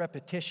lot of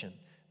repetition.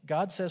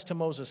 God says to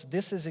Moses,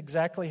 this is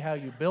exactly how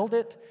you build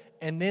it,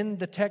 and then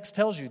the text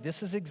tells you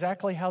this is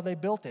exactly how they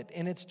built it,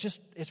 and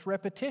it's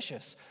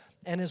repetitious.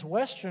 And as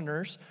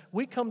Westerners,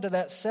 we come to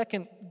that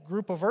second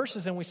group of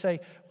verses and we say,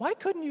 why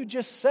couldn't you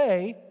just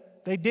say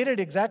they did it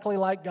exactly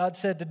like God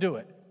said to do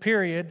it?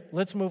 Period.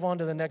 Let's move on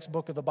to the next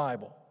book of the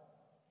Bible.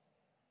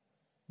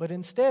 But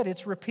instead,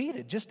 it's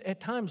repeated, just at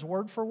times,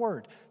 word for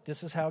word.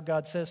 This is how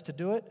God says to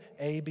do it,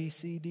 A, B,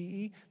 C, D,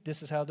 E.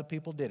 This is how the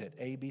people did it,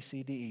 A, B,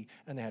 C, D, E.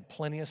 And they had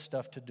plenty of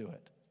stuff to do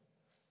it.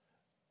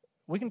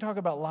 We can talk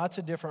about lots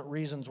of different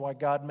reasons why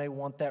God may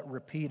want that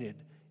repeated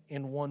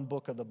in one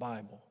book of the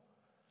Bible.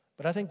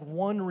 But I think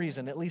one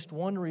reason, at least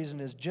one reason,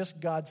 is just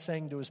God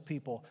saying to His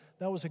people,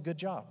 that was a good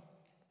job.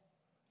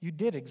 You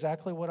did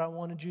exactly what I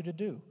wanted you to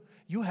do.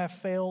 You have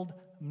failed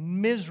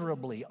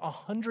miserably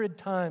 100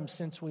 times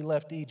since we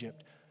left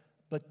Egypt.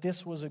 But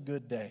this was a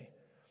good day,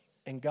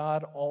 and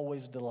God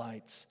always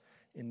delights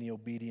in the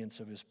obedience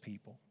of His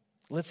people.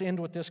 Let's end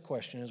with this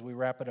question as we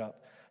wrap it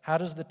up. How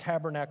does the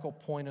tabernacle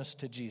point us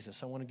to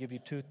Jesus? I want to give you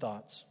two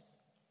thoughts.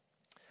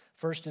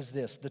 First is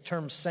this: the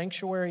terms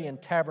sanctuary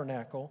and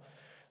tabernacle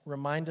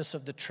remind us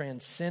of the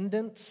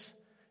transcendence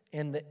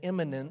and the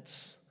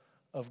immanence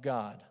of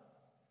God.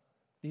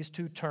 These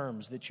two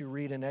terms that you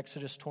read in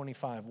Exodus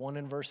 25, one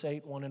in verse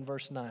 8, one in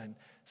verse 9,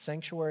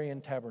 sanctuary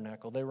and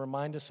tabernacle, they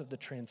remind us of the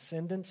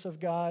transcendence of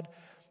God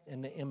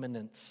and the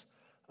immanence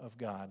of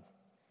God.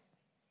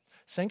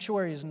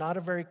 Sanctuary is not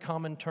a very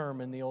common term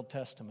in the Old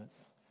Testament.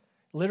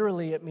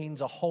 Literally, it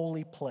means a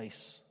holy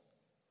place,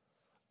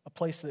 a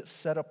place that's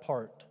set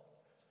apart,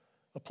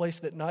 a place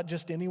that not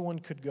just anyone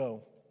could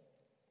go.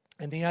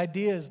 And the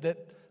idea is that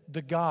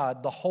the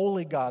God, the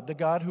holy God, the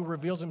God who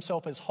reveals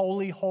Himself as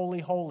holy, holy,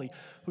 holy,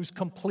 who's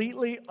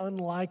completely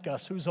unlike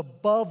us, who's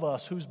above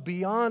us, who's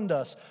beyond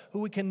us, who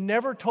we can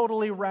never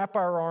totally wrap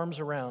our arms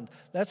around.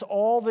 That's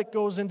all that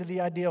goes into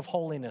the idea of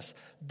holiness.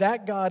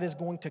 That God is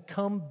going to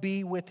come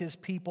be with His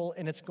people,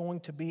 and it's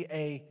going to be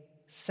a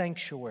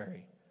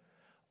sanctuary,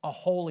 a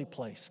holy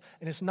place.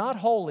 And it's not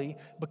holy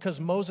because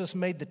Moses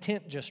made the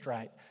tent just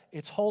right.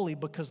 It's holy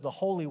because the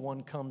Holy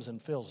One comes and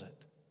fills it.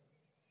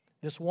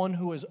 This one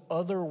who is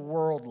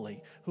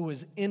otherworldly, who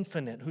is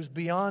infinite, who's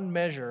beyond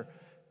measure,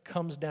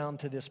 comes down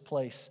to this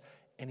place,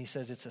 and He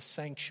says it's a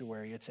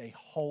sanctuary, it's a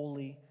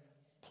holy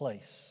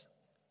place.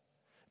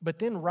 But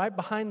then right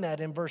behind that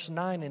in verse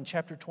 9 in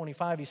chapter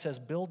 25, He says,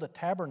 build a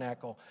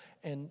tabernacle.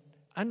 And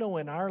I know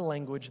in our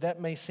language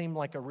that may seem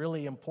like a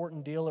really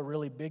important deal, a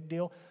really big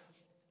deal.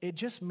 It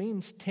just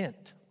means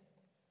tent.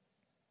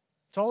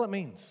 That's all it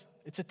means.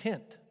 It's a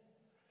tent.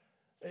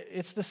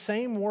 It's the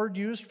same word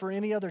used for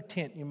any other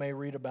tent you may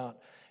read about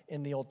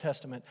in the Old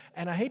Testament.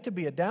 And I hate to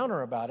be a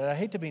downer about it. I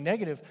hate to be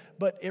negative,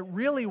 but it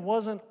really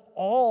wasn't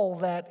all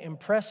that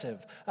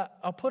impressive.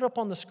 I'll put up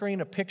on the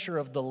screen a picture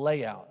of the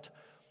layout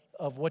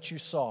of what you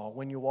saw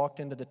when you walked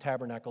into the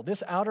tabernacle.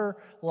 This outer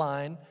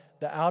line,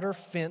 the outer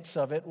fence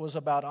of it, was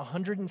about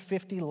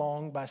 150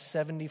 long by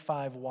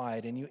 75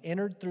 wide. And you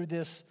entered through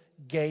this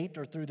gate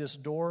or through this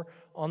door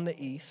on the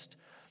east.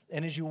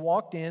 And as you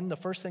walked in, the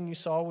first thing you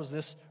saw was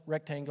this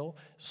rectangle,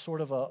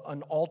 sort of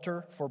an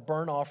altar for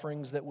burnt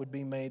offerings that would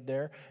be made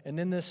there. And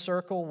then this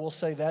circle, we'll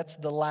say that's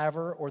the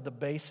laver or the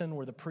basin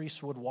where the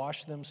priests would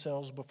wash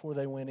themselves before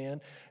they went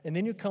in. And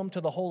then you come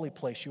to the holy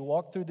place. You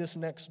walk through this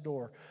next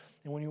door.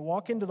 And when you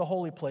walk into the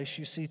holy place,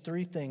 you see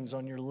three things.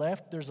 On your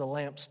left, there's a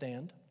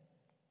lampstand.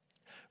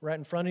 Right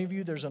in front of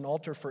you, there's an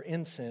altar for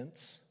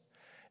incense.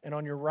 And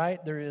on your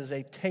right, there is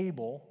a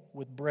table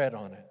with bread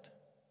on it.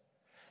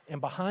 And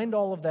behind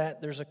all of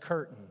that, there's a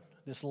curtain,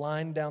 this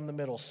line down the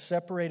middle,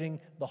 separating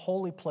the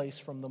holy place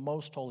from the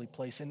most holy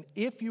place. And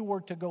if you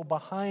were to go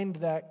behind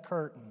that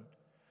curtain,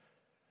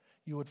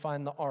 you would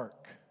find the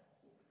ark,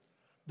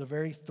 the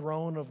very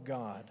throne of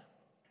God.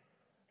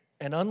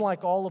 And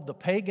unlike all of the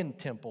pagan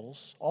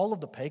temples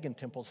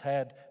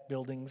had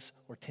buildings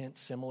or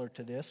tents similar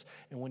to this.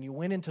 And when you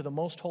went into the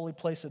most holy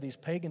place of these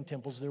pagan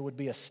temples, there would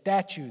be a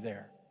statue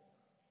there,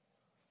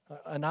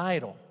 an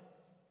idol.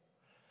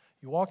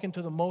 You walk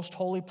into the most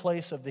holy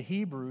place of the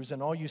Hebrews,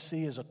 and all you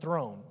see is a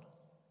throne.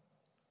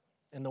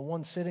 And the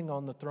one sitting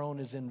on the throne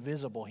is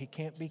invisible. He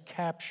can't be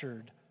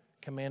captured,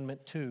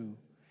 Commandment 2,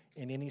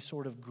 in any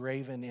sort of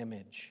graven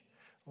image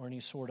or any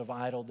sort of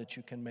idol that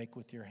you can make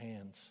with your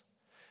hands.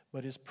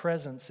 But his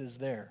presence is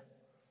there.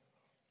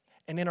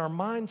 And in our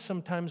minds,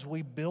 sometimes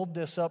we build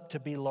this up to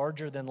be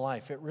larger than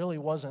life. It really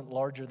wasn't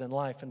larger than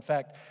life. In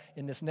fact,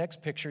 in this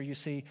next picture, you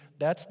see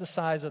that's the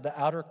size of the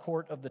outer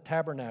court of the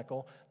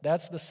tabernacle.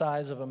 That's the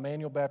size of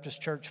Emmanuel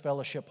Baptist Church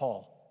Fellowship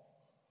Hall.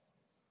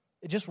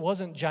 It just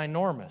wasn't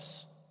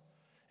ginormous.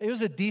 It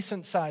was a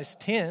decent-sized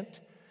tent.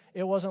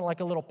 It wasn't like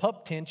a little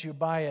pup tent you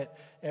buy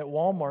at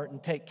Walmart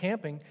and take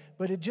camping,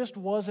 but it just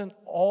wasn't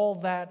all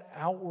that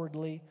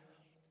outwardly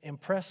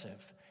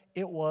impressive.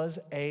 It was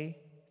a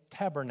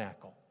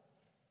tabernacle.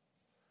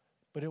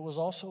 But it was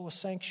also a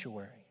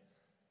sanctuary.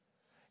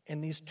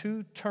 And these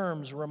two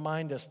terms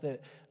remind us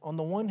that on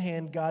the one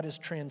hand, God is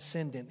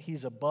transcendent.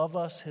 He's above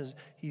us.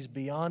 He's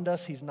beyond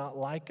us. He's not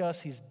like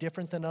us. He's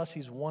different than us.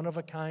 He's one of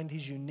a kind.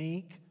 He's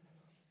unique.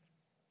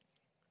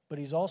 But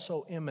he's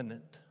also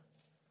immanent.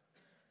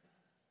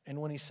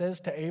 And when he says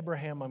to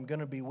Abraham, I'm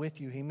going to be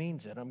with you, he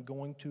means it. I'm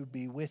going to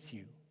be with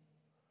you.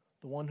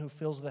 The one who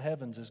fills the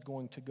heavens is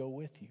going to go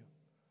with you.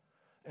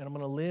 And I'm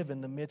going to live in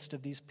the midst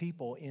of these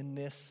people in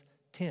this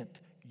tent.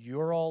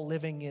 You're all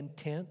living in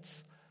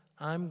tents.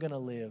 I'm going to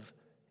live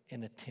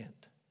in a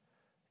tent,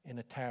 in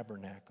a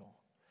tabernacle.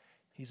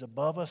 He's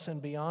above us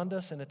and beyond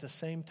us, and at the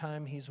same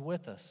time, he's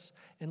with us.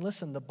 And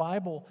listen, the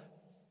Bible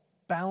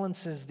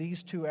balances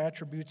these two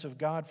attributes of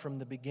God from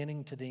the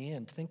beginning to the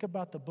end. Think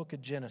about the book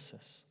of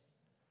Genesis,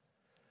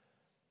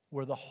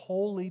 where the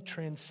holy,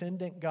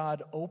 transcendent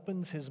God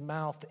opens his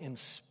mouth and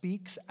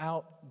speaks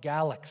out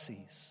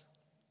galaxies.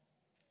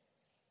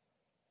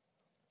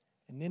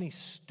 And then he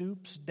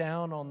stoops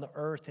down on the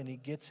earth and he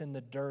gets in the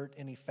dirt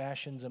and he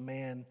fashions a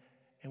man.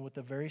 And with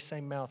the very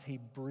same mouth, he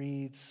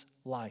breathes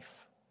life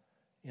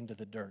into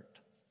the dirt.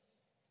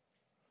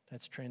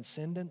 That's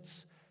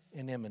transcendence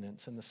and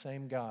immanence in the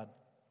same God.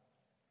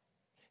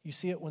 You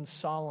see it when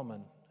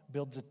Solomon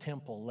builds a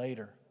temple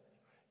later.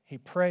 He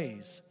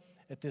prays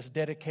at this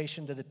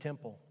dedication to the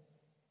temple.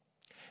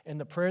 And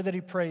the prayer that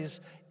he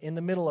prays in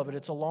the middle of it,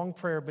 it's a long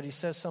prayer, but he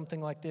says something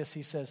like this.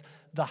 He says,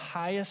 the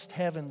highest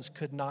heavens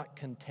could not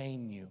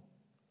contain you.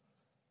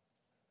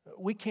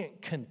 We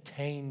can't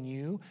contain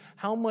you.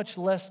 How much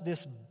less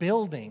this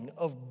building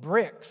of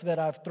bricks that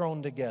I've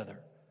thrown together?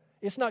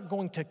 It's not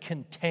going to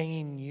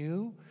contain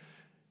you.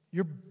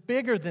 You're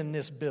bigger than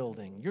this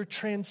building. You're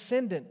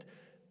transcendent.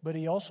 But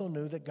he also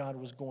knew that God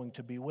was going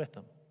to be with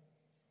him.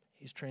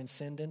 He's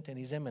transcendent and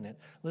he's immanent.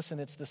 Listen,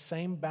 it's the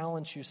same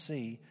balance you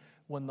see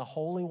when the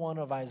Holy One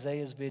of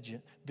Isaiah's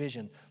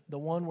vision, the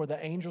one where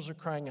the angels are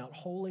crying out,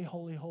 holy,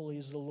 holy, holy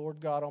is the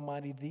Lord God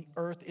Almighty. The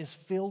earth is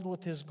filled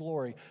with his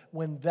glory.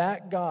 When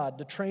that God,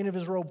 the train of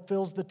his robe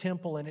fills the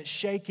temple and it's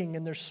shaking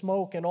and there's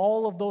smoke and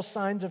all of those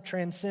signs of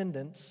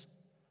transcendence,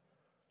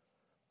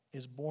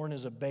 is born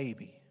as a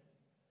baby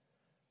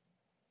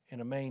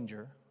in a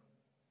manger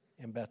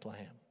in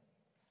Bethlehem.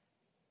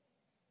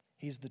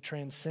 He's the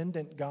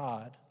transcendent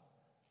God,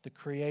 the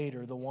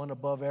creator, the one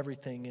above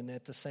everything, and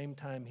at the same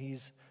time,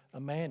 he's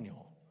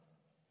Emmanuel,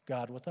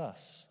 God with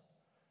us.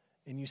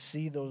 And you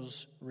see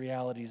those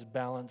realities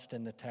balanced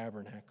in the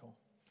tabernacle.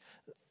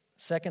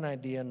 Second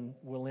idea, and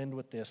we'll end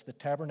with this, the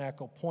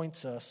tabernacle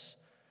points us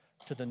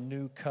to the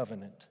new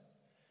covenant,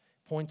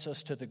 points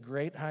us to the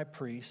great high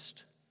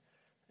priest,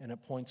 and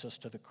it points us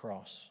to the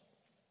cross.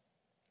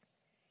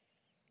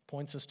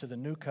 Points us to the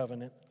new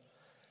covenant,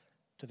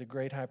 to the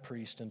great high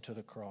priest, and to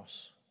the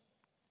cross.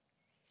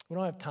 We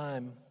don't have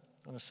time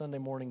on a Sunday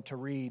morning to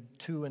read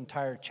 2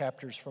 entire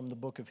chapters from the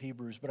book of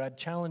Hebrews, but I'd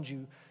challenge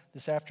you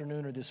this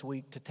afternoon or this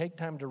week to take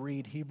time to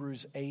read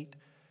Hebrews 8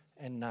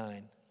 and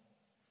 9.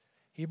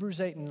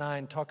 Hebrews 8 and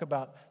 9 talk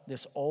about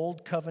this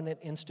old covenant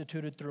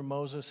instituted through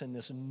Moses and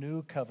this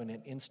new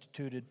covenant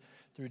instituted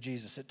through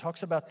Jesus. It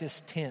talks about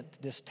this tent,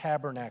 this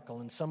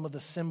tabernacle, and some of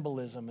the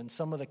symbolism and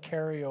some of the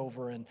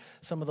carryover and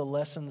some of the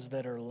lessons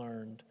that are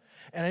learned.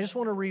 And I just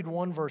want to read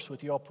one verse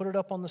with you. I'll put it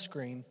up on the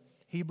screen.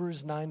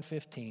 Hebrews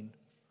 9:15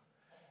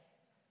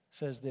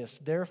 says this,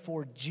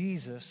 therefore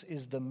Jesus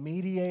is the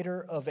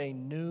mediator of a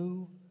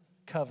new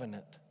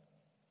covenant,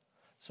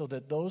 so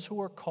that those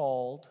who are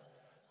called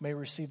may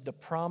receive the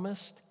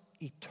promised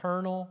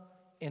eternal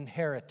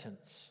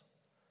inheritance,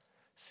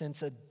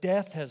 since a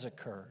death has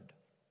occurred.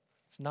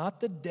 It's not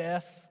the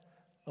death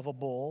of a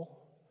bull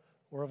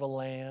or of a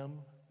lamb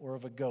or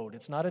of a goat.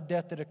 It's not a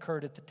death that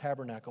occurred at the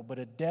tabernacle, but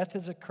a death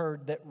has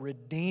occurred that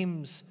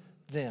redeems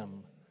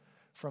them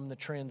from the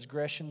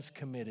transgressions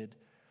committed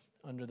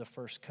under the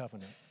first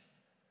covenant.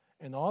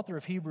 And the author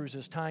of Hebrews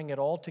is tying it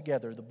all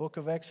together. The book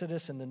of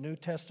Exodus and the New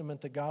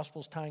Testament, the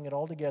Gospels, tying it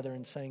all together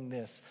and saying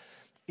this: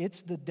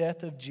 it's the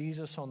death of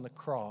Jesus on the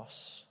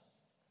cross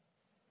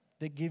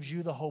that gives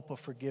you the hope of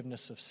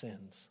forgiveness of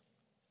sins.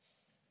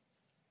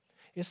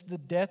 It's the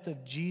death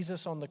of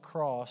Jesus on the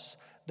cross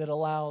that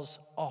allows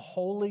a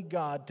holy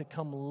God to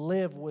come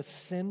live with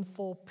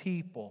sinful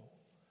people.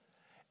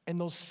 And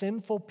those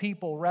sinful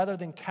people, rather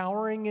than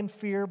cowering in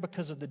fear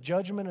because of the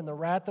judgment and the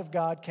wrath of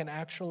God, can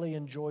actually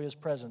enjoy His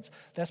presence.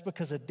 That's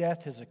because a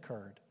death has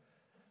occurred.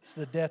 It's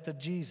the death of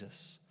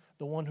Jesus,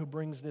 the one who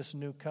brings this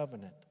new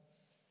covenant.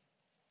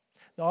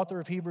 The author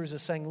of Hebrews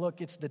is saying,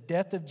 look, it's the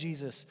death of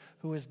Jesus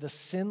who is the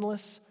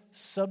sinless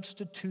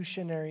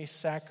substitutionary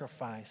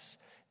sacrifice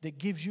that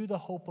gives you the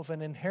hope of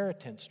an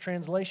inheritance.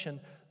 Translation,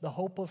 the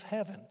hope of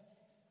heaven.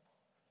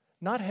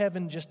 Not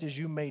heaven just as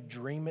you may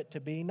dream it to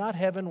be. Not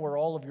heaven where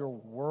all of your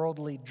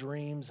worldly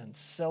dreams and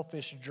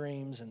selfish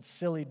dreams and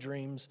silly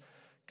dreams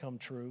come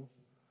true.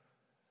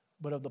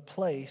 But of the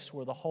place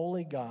where the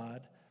holy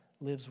God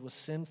lives with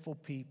sinful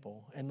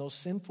people. And those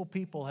sinful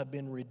people have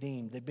been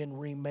redeemed. They've been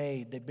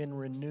remade. They've been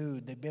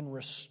renewed. They've been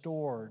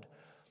restored.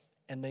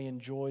 And they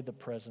enjoy the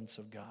presence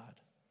of God.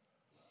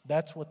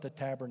 That's what the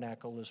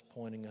tabernacle is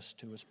pointing us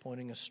to. It's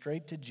pointing us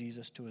straight to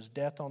Jesus, to His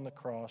death on the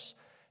cross,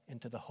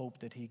 and to the hope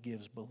that He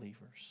gives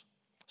believers.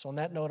 So on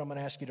that note, I'm going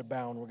to ask you to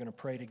bow and we're going to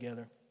pray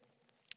together.